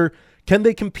starter, can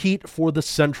they compete for the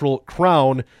Central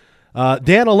Crown?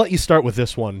 Dan, I'll let you start with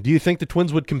this one. Do you think the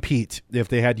Twins would compete if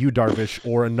they had Yu Darvish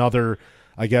or another,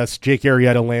 I guess, Jake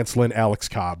Arrieta, Lance Lynn, Alex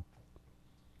Cobb?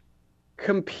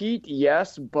 Compete,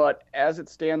 yes, but as it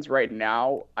stands right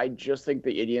now, I just think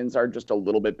the Indians are just a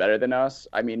little bit better than us.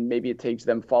 I mean, maybe it takes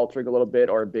them faltering a little bit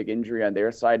or a big injury on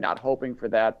their side, not hoping for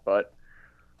that, but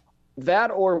that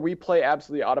or we play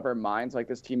absolutely out of our minds, like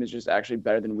this team is just actually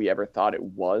better than we ever thought it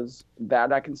was.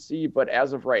 That I can see, but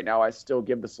as of right now, I still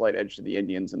give the slight edge to the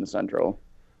Indians in the Central.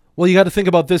 Well, you got to think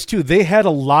about this, too. They had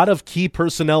a lot of key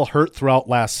personnel hurt throughout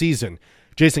last season.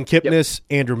 Jason Kipnis,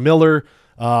 Andrew Miller.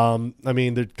 I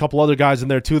mean, there's a couple other guys in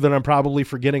there, too, that I'm probably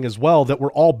forgetting as well that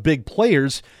were all big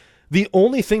players. The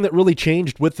only thing that really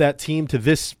changed with that team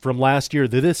from last year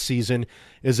to this season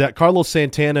is that Carlos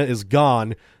Santana is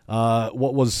gone. We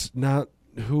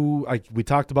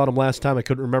talked about him last time. I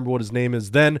couldn't remember what his name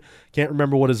is then. Can't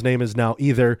remember what his name is now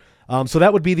either. So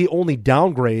that would be the only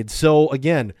downgrade. So,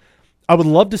 again, I would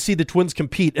love to see the Twins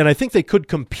compete, and I think they could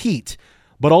compete.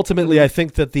 But ultimately, I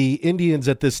think that the Indians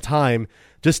at this time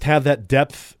just have that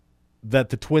depth that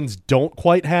the Twins don't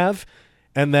quite have,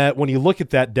 and that when you look at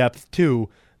that depth, too,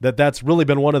 that's really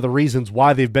been one of the reasons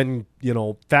why they've been,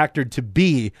 factored to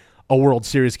be a World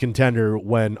Series contender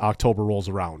when October rolls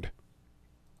around.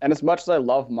 And as much as I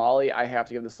love Molly, I have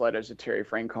to give the slight edge to Terry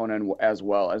Francona as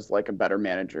well as like a better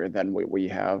manager than we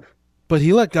have. But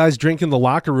he let guys drink in the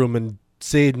locker room and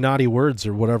say naughty words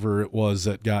or whatever it was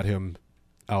that got him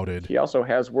outed. He also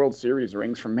has World Series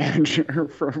rings from managing.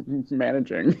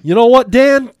 You know what,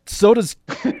 Dan? So does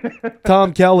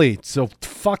Tom Kelly. So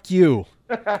fuck you.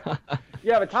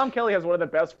 Yeah, but Tom Kelly has one of the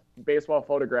best baseball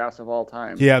photographs of all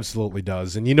time. He absolutely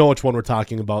does. And you know which one we're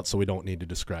talking about, so we don't need to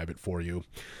describe it for you.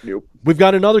 Nope. We've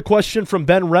got another question from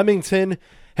Ben Remington.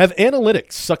 Have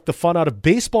analytics sucked the fun out of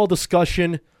baseball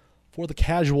discussion for the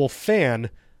casual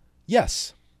fan?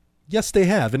 Yes. Yes, they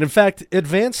have. And in fact,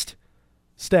 advanced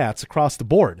stats across the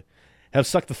board have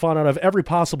sucked the fun out of every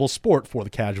possible sport for the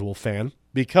casual fan,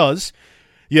 because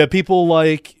you have people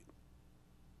like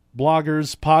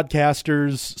bloggers,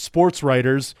 podcasters, sports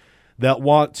writers that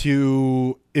want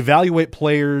to evaluate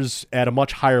players at a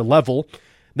much higher level.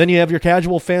 Then you have your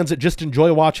casual fans that just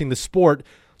enjoy watching the sport.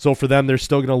 So for them, they're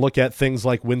still going to look at things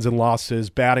like wins and losses,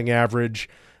 batting average,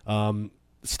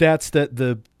 stats that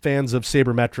the fans of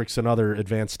sabermetrics and other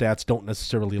advanced stats don't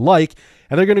necessarily like.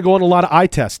 And they're going to go on a lot of eye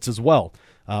tests as well,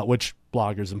 which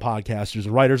bloggers and podcasters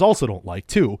and writers also don't like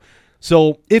too.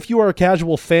 So if you are a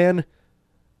casual fan,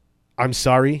 I'm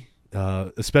sorry,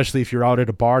 especially if you're out at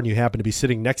a bar and you happen to be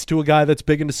sitting next to a guy that's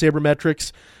big into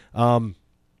sabermetrics.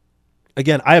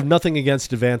 Again, I have nothing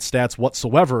against advanced stats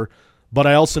whatsoever, but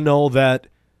I also know that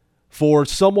for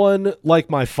someone like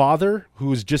my father,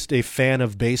 who's just a fan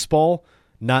of baseball,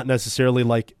 not necessarily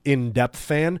like in-depth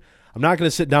fan, I'm not going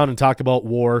to sit down and talk about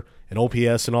WAR and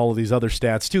OPS and all of these other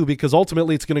stats too, because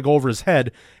ultimately it's going to go over his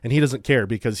head and he doesn't care,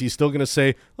 because he's still going to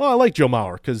say, oh, I like Joe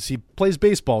Mauer because he plays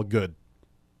baseball good.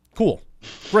 Cool.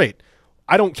 Great.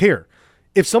 I don't care.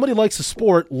 If somebody likes a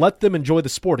sport, let them enjoy the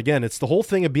sport. Again, it's the whole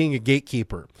thing of being a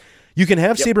gatekeeper. You can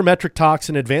have sabermetric talks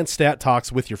and advanced stat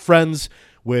talks with your friends,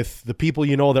 with the people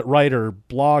you know that write or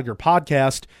blog or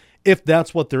podcast, if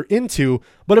that's what they're into.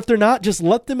 But if they're not, just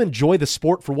let them enjoy the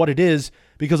sport for what it is,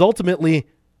 because ultimately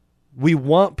we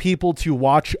want people to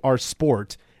watch our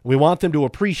sport. We want them to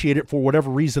appreciate it for whatever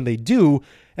reason they do.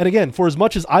 And again, for as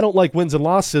much as I don't like wins and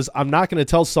losses, I'm not going to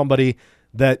tell somebody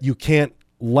that you can't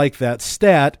like that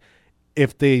stat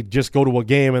if they just go to a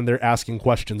game and they're asking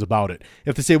questions about it.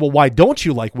 If they say, well, why don't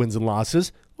you like wins and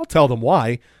losses? I'll tell them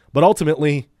why. But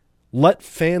ultimately, let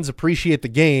fans appreciate the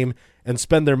game and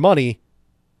spend their money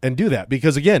and do that.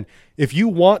 Because again, if you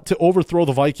want to overthrow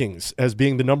the Vikings as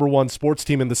being the number one sports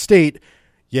team in the state,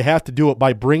 you have to do it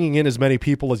by bringing in as many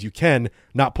people as you can,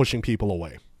 not pushing people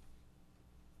away.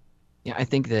 Yeah, I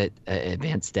think that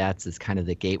advanced stats is kind of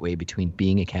the gateway between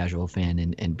being a casual fan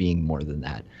and being more than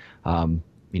that.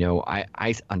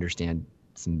 I understand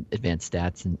some advanced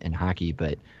stats in hockey,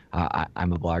 but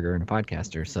I'm a blogger and a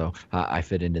podcaster, so I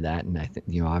fit into that, and I think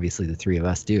obviously the three of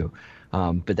us do.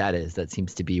 But that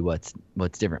seems to be what's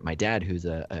different. My dad, who's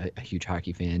a huge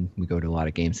hockey fan, we go to a lot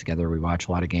of games together. We watch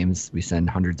a lot of games. We send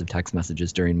hundreds of text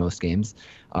messages during most games.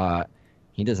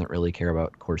 He doesn't really care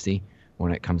about Corsi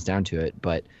when it comes down to it,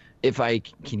 but if I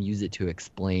can use it to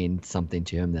explain something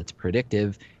to him that's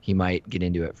predictive, he might get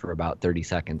into it for about 30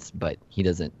 seconds, but he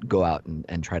doesn't go out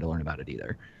and try to learn about it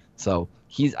either. So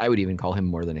I would even call him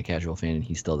more than a casual fan, and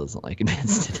he still doesn't like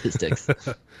advanced statistics.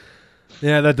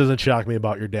 Yeah, that doesn't shock me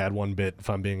about your dad one bit, if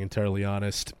I'm being entirely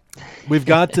honest. We've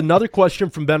got another question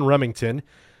from Ben Remington.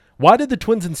 Why did the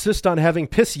Twins insist on having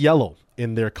piss yellow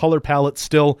in their color palette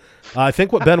still? I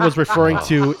think what Ben was referring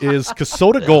to is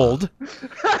Casota Gold.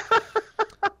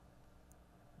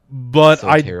 But so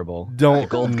I terrible. don't The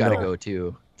gold's got to know. go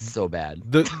too. It's so bad.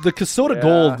 The Casota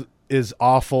Gold is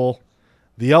awful.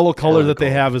 The yellow color that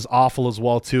they have is awful as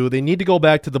well, too. They need to go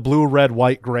back to the blue, red,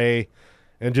 white, gray,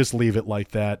 and just leave it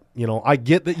like that. You know, I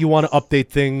get that you want to update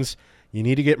things. You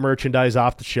need to get merchandise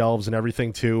off the shelves and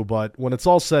everything, too. But when it's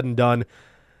all said and done,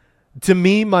 to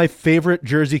me, my favorite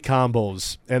jersey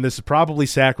combos, and this is probably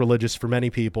sacrilegious for many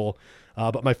people,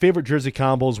 but my favorite jersey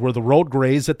combos were the road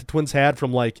grays that the Twins had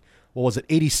from, like, what was it,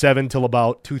 87 till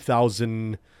about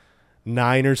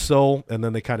 2009 or so, and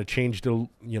then they kind of changed it,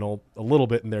 you know, a little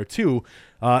bit in there too.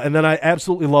 And then I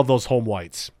absolutely love those home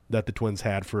whites that the Twins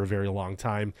had for a very long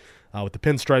time with the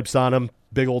pinstripes on them,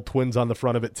 big old Twins on the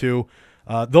front of it too.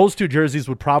 Those two jerseys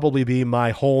would probably be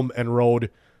my home and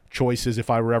road choices if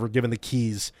I were ever given the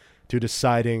keys to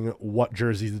deciding what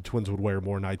jerseys the Twins would wear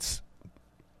more nights.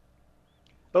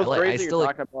 Those grays that you're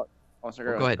talking about. Oh,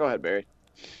 sorry, go ahead. Go ahead, Barry.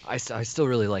 I still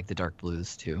really like the dark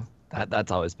blues too.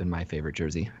 That's always been my favorite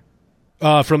jersey.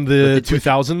 From the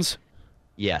 2000s?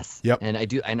 Yes. Yep.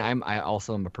 And I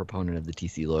also am a proponent of the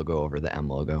TC logo over the M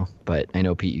logo, but I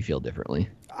know, Pete, you feel differently.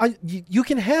 You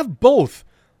can have both,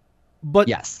 but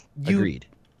yes, agreed.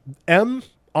 M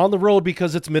on the road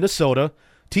because it's Minnesota,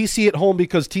 TC at home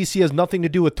because TC has nothing to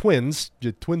do with Twins,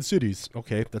 Twin Cities.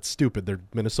 Okay, that's stupid. They're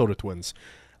Minnesota Twins.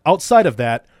 Outside of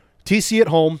that, TC at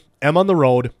home, M on the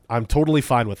road, I'm totally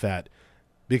fine with that.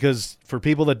 Because for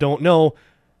people that don't know,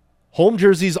 home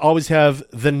jerseys always have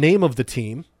the name of the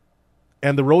team,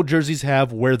 and the road jerseys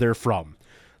have where they're from.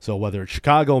 So whether it's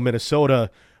Chicago, Minnesota,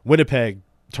 Winnipeg,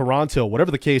 Toronto, whatever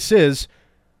the case is,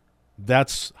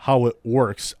 that's how it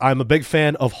works. I'm a big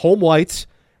fan of home whites,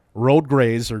 road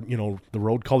grays, or, you know, the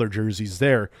road color jerseys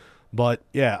there. But,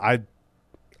 yeah,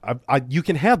 you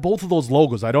can have both of those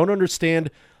logos. I don't understand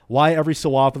why every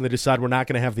so often they decide we're not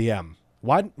going to have the M.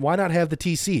 Why not have the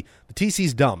TC? The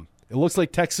TC's dumb. It looks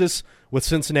like Texas with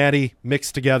Cincinnati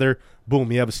mixed together.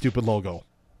 Boom, you have a stupid logo.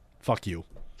 Fuck you.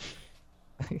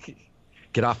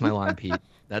 Get off my lawn, Pete.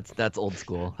 That's old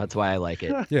school. That's why I like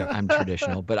it. Yeah. I'm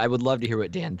traditional. But I would love to hear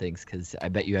what Dan thinks, because I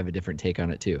bet you have a different take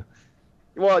on it too.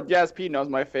 Well, yes, Pete knows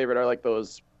my favorite are like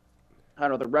those, I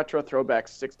don't know, the retro throwback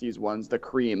 60s ones, the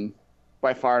cream.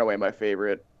 By far and away my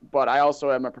favorite. But I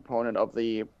also am a proponent of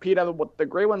the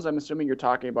gray ones. I'm assuming you're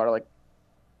talking about are like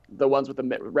the ones with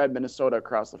the red Minnesota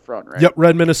across the front, right? Yep,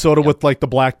 red Minnesota with like the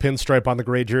black pinstripe on the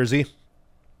gray jersey.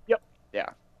 Yep, yeah.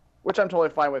 Which I'm totally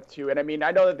fine with too. And I mean,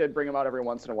 I know that they'd bring them out every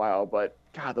once in a while, but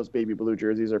God, those baby blue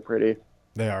jerseys are pretty.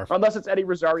 They are. Unless it's Eddie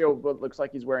Rosario, but looks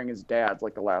like he's wearing his dad's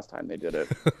like the last time they did it.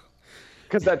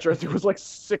 Because that jersey was like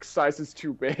 6 sizes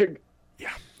too big. Yeah,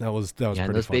 that was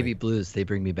pretty those funny. baby blues, they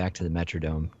bring me back to the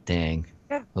Metrodome. Dang.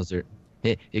 Yeah. Those are.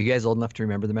 Hey, are you guys old enough to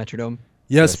remember the Metrodome?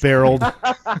 Yes, Barold.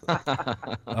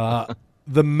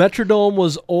 The Metrodome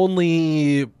was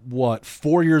only,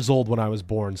 4 years old when I was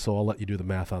born, so I'll let you do the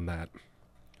math on that.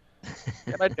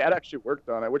 Yeah, my dad actually worked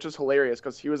on it, which is hilarious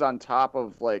because he was on top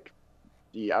of like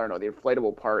the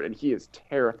inflatable part, and he is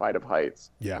terrified of heights.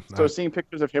 Yeah. So seeing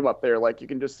pictures of him up there, like you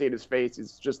can just see in his face,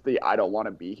 he's just I don't want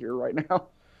to be here right now.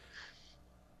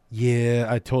 Yeah,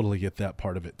 I totally get that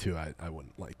part of it too. I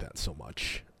wouldn't like that so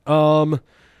much.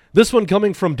 This one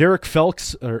coming from Derek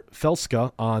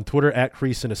Felska on Twitter at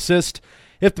Crease and Assist.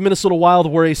 If the Minnesota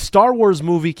Wild were a Star Wars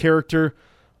movie character,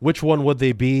 which one would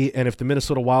they be? And if the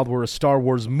Minnesota Wild were a Star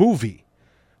Wars movie,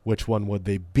 which one would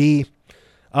they be?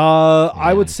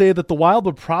 I would say that the Wild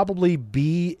would probably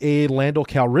be a Lando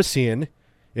Calrissian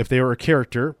if they were a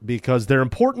character, because they're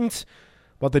important,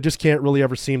 but they just can't really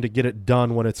ever seem to get it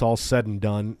done when it's all said and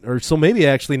done. Or so maybe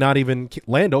actually not even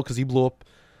Lando, because he blew up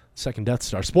the second Death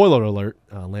Star. Spoiler alert,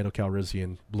 Lando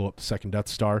Calrissian blew up the second Death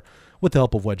Star with the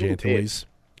help of Wedge Antilles.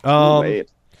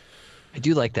 I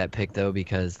do like that pick, though,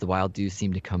 because the Wild do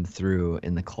seem to come through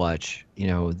in the clutch. You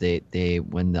know, they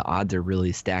when the odds are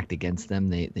really stacked against them,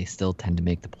 they still tend to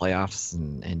make the playoffs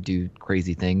and do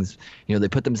crazy things. You know, they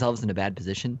put themselves in a bad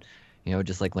position, you know,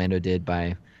 just like Lando did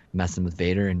by messing with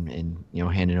Vader and you know,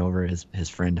 handing over his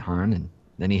friend Han, and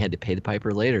then he had to pay the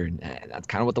piper later. And that's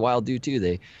kind of what the Wild do, too.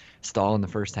 They stall in the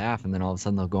first half, and then all of a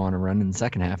sudden they'll go on a run in the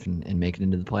second half and make it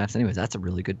into the playoffs anyways. That's a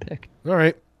really good pick. All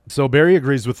right. So Barry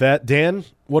agrees with that. Dan,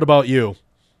 what about you?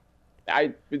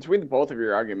 Between both of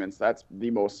your arguments, that's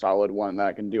the most solid one that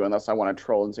I can do, unless I want to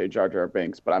troll and say Jar Jar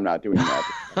Binks, but I'm not doing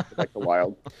that. Like the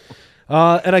Wild.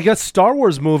 And I guess Star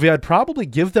Wars movie, I'd probably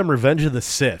give them Revenge of the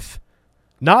Sith.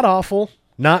 Not awful,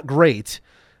 not great,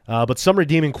 but some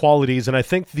redeeming qualities. And I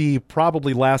think the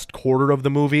probably last quarter of the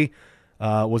movie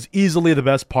was easily the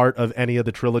best part of any of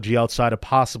the trilogy outside of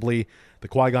possibly the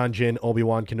Qui-Gon Jinn,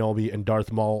 Obi-Wan Kenobi, and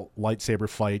Darth Maul lightsaber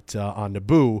fight on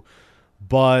Naboo.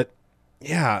 But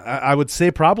yeah, I would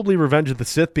say probably Revenge of the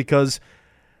Sith because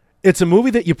it's a movie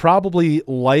that you probably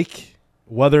like,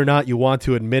 whether or not you want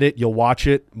to admit it. You'll watch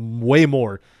it way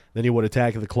more than you would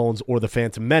Attack of the Clones or The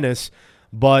Phantom Menace,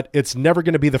 but it's never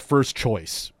going to be the first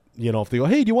choice. You know, if they go,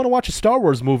 hey, do you want to watch a Star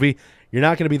Wars movie? You're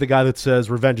not going to be the guy that says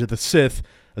Revenge of the Sith,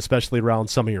 especially around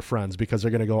some of your friends, because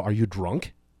they're going to go, are you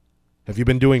drunk? Have you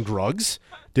been doing drugs?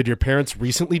 Did your parents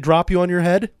recently drop you on your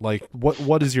head? Like,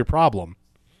 what is your problem?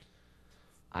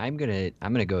 I'm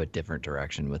gonna go a different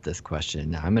direction with this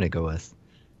question. I'm gonna go with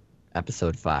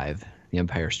Episode 5, The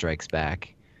Empire Strikes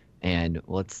Back, and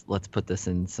let's put this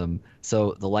in some.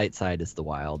 So the light side is the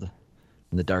Wild,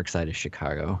 and the dark side is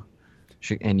Chicago,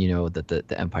 and you know that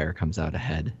the Empire comes out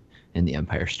ahead, and the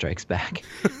Empire Strikes Back,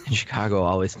 and Chicago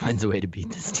always finds a way to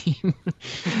beat this team.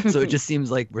 So it just seems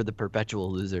like we're the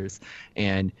perpetual losers.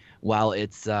 And while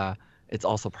it's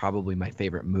also probably my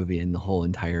favorite movie in the whole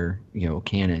entire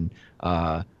canon,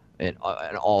 and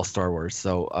all Star Wars.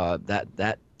 So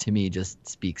that to me just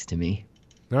speaks to me.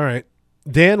 All right,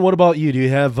 Dan, what about you? Do you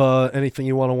have anything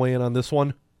you want to weigh in on this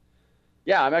one?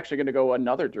 Yeah, I'm actually going to go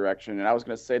another direction, and I was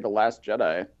going to say The Last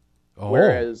Jedi. Oh.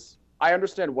 Whereas I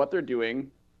understand what they're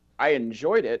doing. I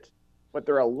enjoyed it, but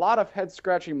there are a lot of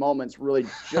head-scratching moments really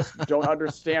just don't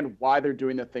understand why they're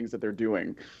doing the things that they're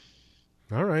doing.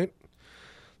 All right.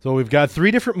 So we've got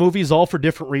 3 different movies, all for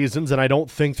different reasons, and I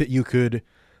don't think that you could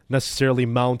necessarily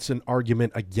mount an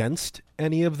argument against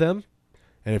any of them.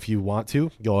 And if you want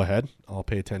to, go ahead. I'll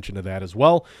pay attention to that as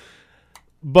well.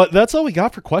 But that's all we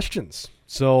got for questions.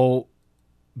 So,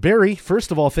 Barry,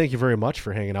 first of all, thank you very much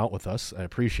for hanging out with us. I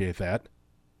appreciate that.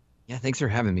 Yeah, thanks for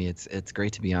having me. It's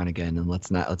great to be on again, and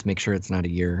let's make sure it's not a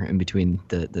year in between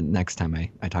the next time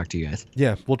I talk to you guys.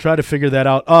 Yeah, we'll try to figure that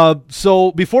out.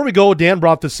 So before we go, Dan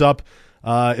brought this up.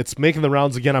 It's making the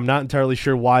rounds again. I'm not entirely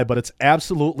sure why, but it's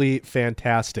absolutely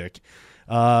fantastic.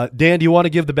 Dan, do you want to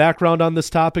give the background on this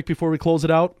topic before we close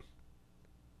it out?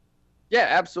 Yeah,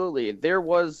 absolutely. There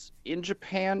was, in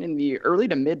Japan in the early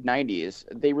to mid-90s,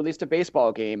 they released a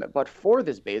baseball game, but for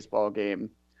this baseball game,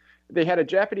 they had a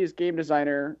Japanese game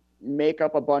designer make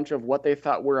up a bunch of what they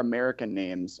thought were American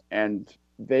names, and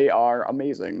they are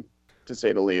amazing, to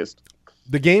say the least.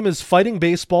 The game is Fighting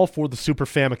Baseball for the Super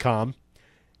Famicom,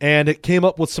 and it came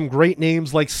up with some great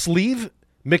names like Sleeve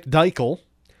McDykel,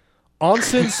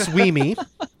 Onsen Sweeney,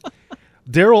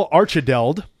 Daryl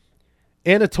Archideld,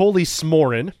 Anatoly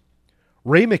Smorin,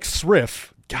 Ray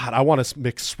McSriff. God, I want a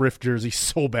McSriff jersey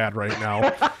so bad right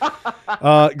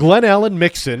now. Glenn Allen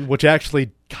Mixon, which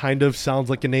actually kind of sounds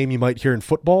like a name you might hear in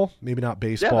football, maybe not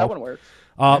baseball. Yeah, that one works.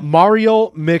 Mario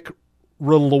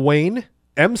McRilwain,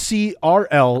 McRlwain,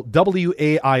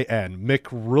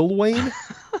 McRilwain.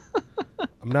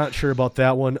 I'm not sure about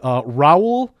that one.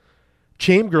 Raul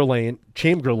Chamberlain,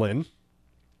 Kevin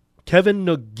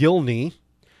Nagilny,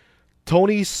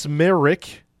 Tony Smehrik,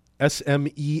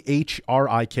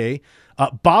 Smehrik,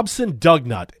 Bobson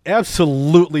Dugnut.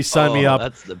 Absolutely sign me up.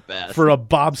 That's the best. For a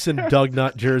Bobson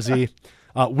Dugnut jersey.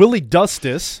 Willie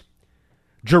Dustis,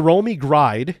 Jerome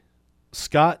Gride,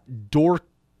 Scott Dork,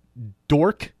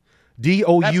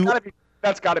 D-O-U.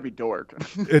 That's got to be Dork.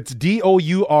 It's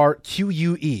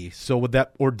D-O-U-R-Q-U-E. So would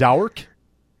that, or Dork?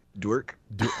 Dork.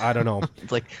 I don't know.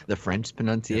 It's like the French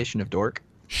pronunciation of dork.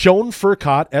 Shone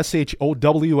Furcott,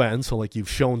 S-H-O-W-N, so like you've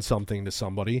shown something to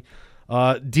somebody.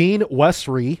 Dean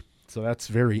Westry, so that's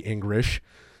very English.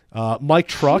 Mike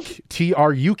Truck,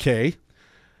 T-R-U-K.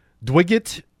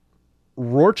 Dwigett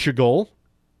Rorchigal,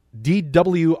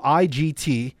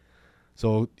 D-W-I-G-T.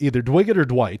 So either Dwigett or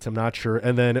Dwight, I'm not sure.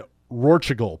 And then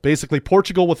Rorchigal, basically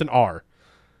Portugal with an R.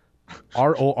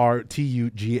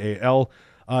 R-O-R-T-U-G-A-L.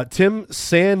 Tim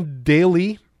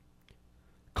Sandaly,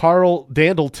 Carl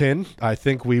Dandleton. I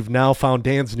think we've now found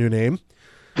Dan's new name.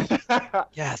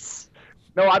 Yes.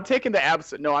 No, I'm taking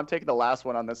the last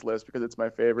one on this list because it's my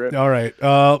favorite. All right.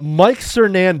 Mike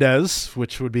Hernandez,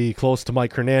 which would be close to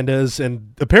Mike Hernandez,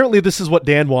 and apparently this is what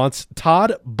Dan wants.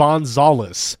 Todd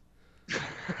Bonzalez.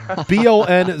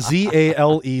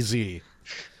 B-O-N-Z-A-L-E-Z.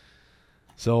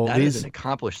 So that is an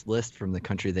accomplished list from the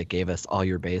country that gave us All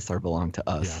Your Base Are Belong to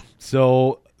Us. Yeah.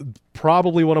 So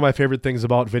probably one of my favorite things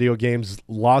about video games,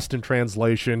 Lost in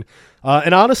Translation.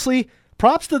 And honestly,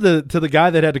 props to the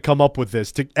guy that had to come up with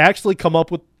this, to actually come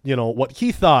up with, what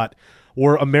he thought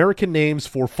were American names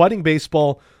for fighting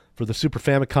baseball for the Super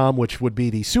Famicom, which would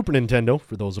be the Super Nintendo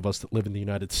for those of us that live in the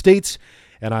United States.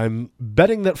 And I'm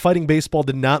betting that fighting baseball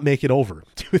did not make it over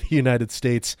to the United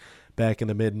States back in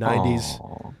the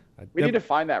mid-90s. We need to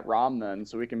find that ROM then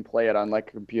so we can play it on like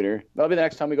a computer. That'll be the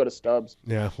next time we go to Stubbs.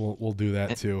 Yeah, we'll do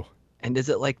that too. And is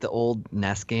it like the old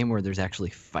NES game where there's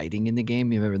actually fighting in the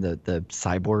game? You remember the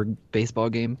cyborg baseball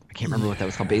game? I can't remember what that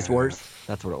was called. Base Wars?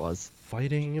 That's what it was.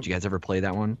 Fighting? Did you guys ever play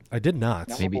that one? I did not.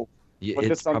 No. Maybe. But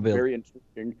this sounds very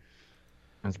interesting.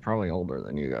 It's probably older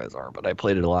than you guys are, but I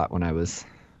played it a lot when I was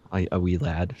a wee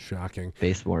lad. Shocking.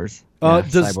 Base Wars.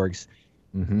 Cyborgs.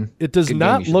 Mm-hmm. It does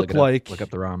not look like... Look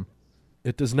up the ROM.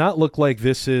 It does not look like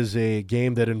this is a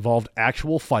game that involved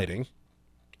actual fighting.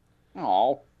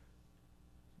 Oh.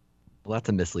 Well, that's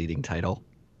a misleading title.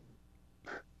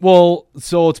 Well,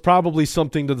 so it's probably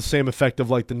something to the same effect of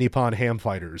like the Nippon Ham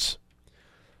Fighters,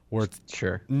 where it's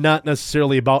not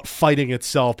necessarily about fighting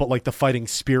itself, but like the fighting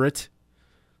spirit.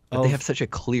 But they have such a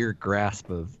clear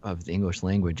grasp of the English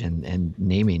language and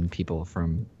naming people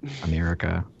from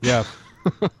America. Yeah.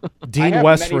 Dean I have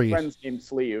Westry. many friends named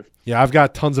Sleeve. Yeah, I've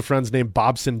got tons of friends named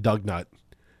Bobson Dugnut.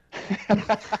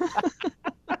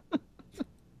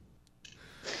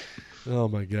 Oh,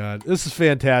 my God. This is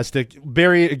fantastic.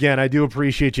 Barry, again, I do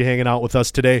appreciate you hanging out with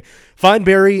us today. Find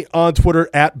Barry on Twitter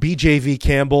at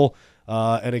BJVCampbell.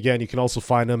 And, again, you can also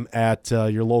find him at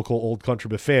your local Old Country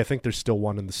Buffet. I think there's still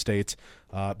one in the States.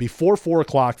 Before 4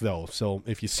 o'clock, though. So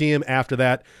if you see him after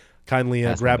that, kindly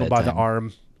grab him by the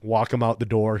arm. Walk him out the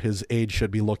door. His aide should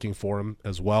be looking for him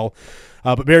as well.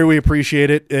 But, Barry, we appreciate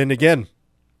it. And, again,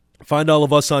 find all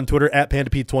of us on Twitter at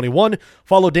PandaPete21.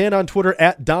 Follow Dan on Twitter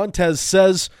at Dantes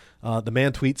Says. The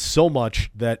man tweets so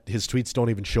much that his tweets don't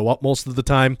even show up most of the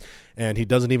time, and he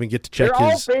doesn't even get to check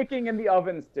They're his... all baking in the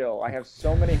oven still. I have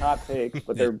so many hot takes,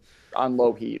 but they're on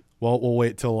low heat. Well, we'll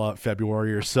wait till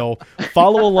February or so.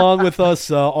 Follow along with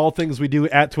us, all things we do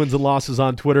at Twins and Losses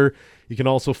on Twitter. You can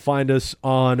also find us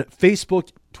on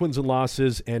Facebook, Twins and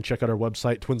Losses, and check out our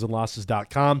website,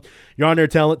 twinsandlosses.com. Your on-air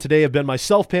talent today have been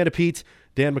myself, Panda Pete,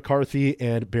 Dan McCarthy,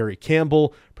 and Barry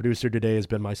Campbell. Producer today has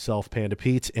been myself, Panda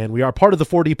Pete, and we are part of the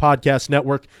 4D Podcast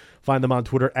Network. Find them on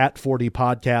Twitter at 4D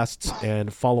Podcasts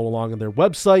and follow along on their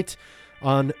website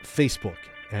on Facebook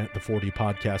at the 4D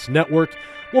Podcast Network.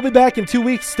 We'll be back in 2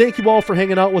 weeks. Thank you all for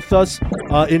hanging out with us.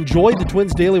 Enjoy the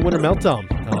Twins Daily Winter Meltdown.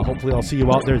 Hopefully I'll see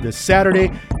you out there this Saturday.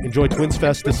 Enjoy Twins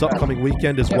Fest this upcoming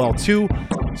weekend as well, too.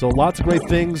 So lots of great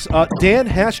things. Dan,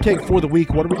 hashtag for the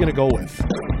week, what are we going to go with?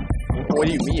 What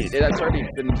do you mean? That's already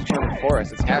been determined for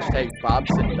us. It's hashtag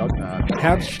Bobson Dugnut.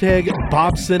 Hashtag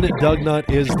Bobson Dugnut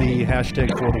is the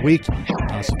hashtag for the week.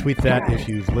 So tweet that if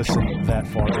you've listened that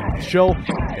far into the show.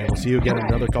 And we'll see you again in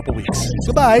another couple weeks.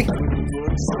 Goodbye.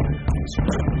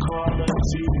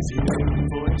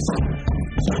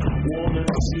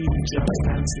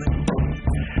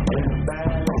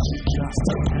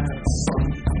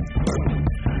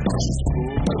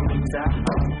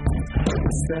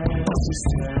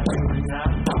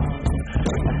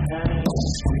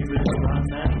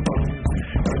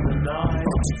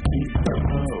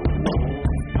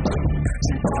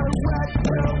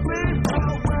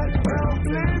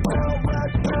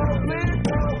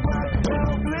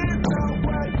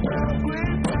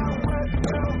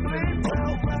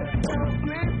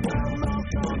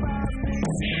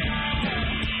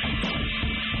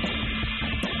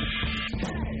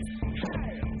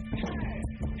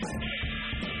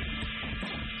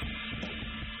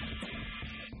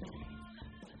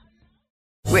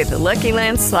 With the Lucky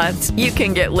Land Slots, you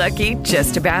can get lucky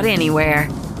just about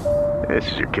anywhere.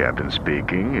 This is your captain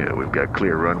speaking. We've got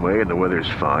clear runway and the weather's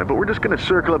fine, but we're just going to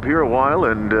circle up here a while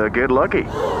and get lucky.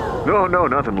 No,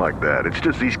 nothing like that. It's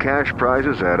just these cash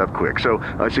prizes add up quick. So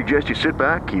I suggest you sit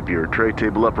back, keep your tray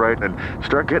table upright, and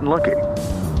start getting lucky.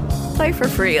 Play for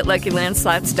free at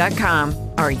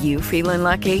LuckyLandSlots.com. Are you feeling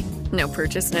lucky? No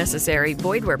purchase necessary.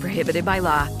 Void where prohibited by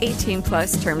law.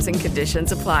 18+ terms and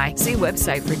conditions apply. See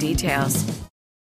website for details.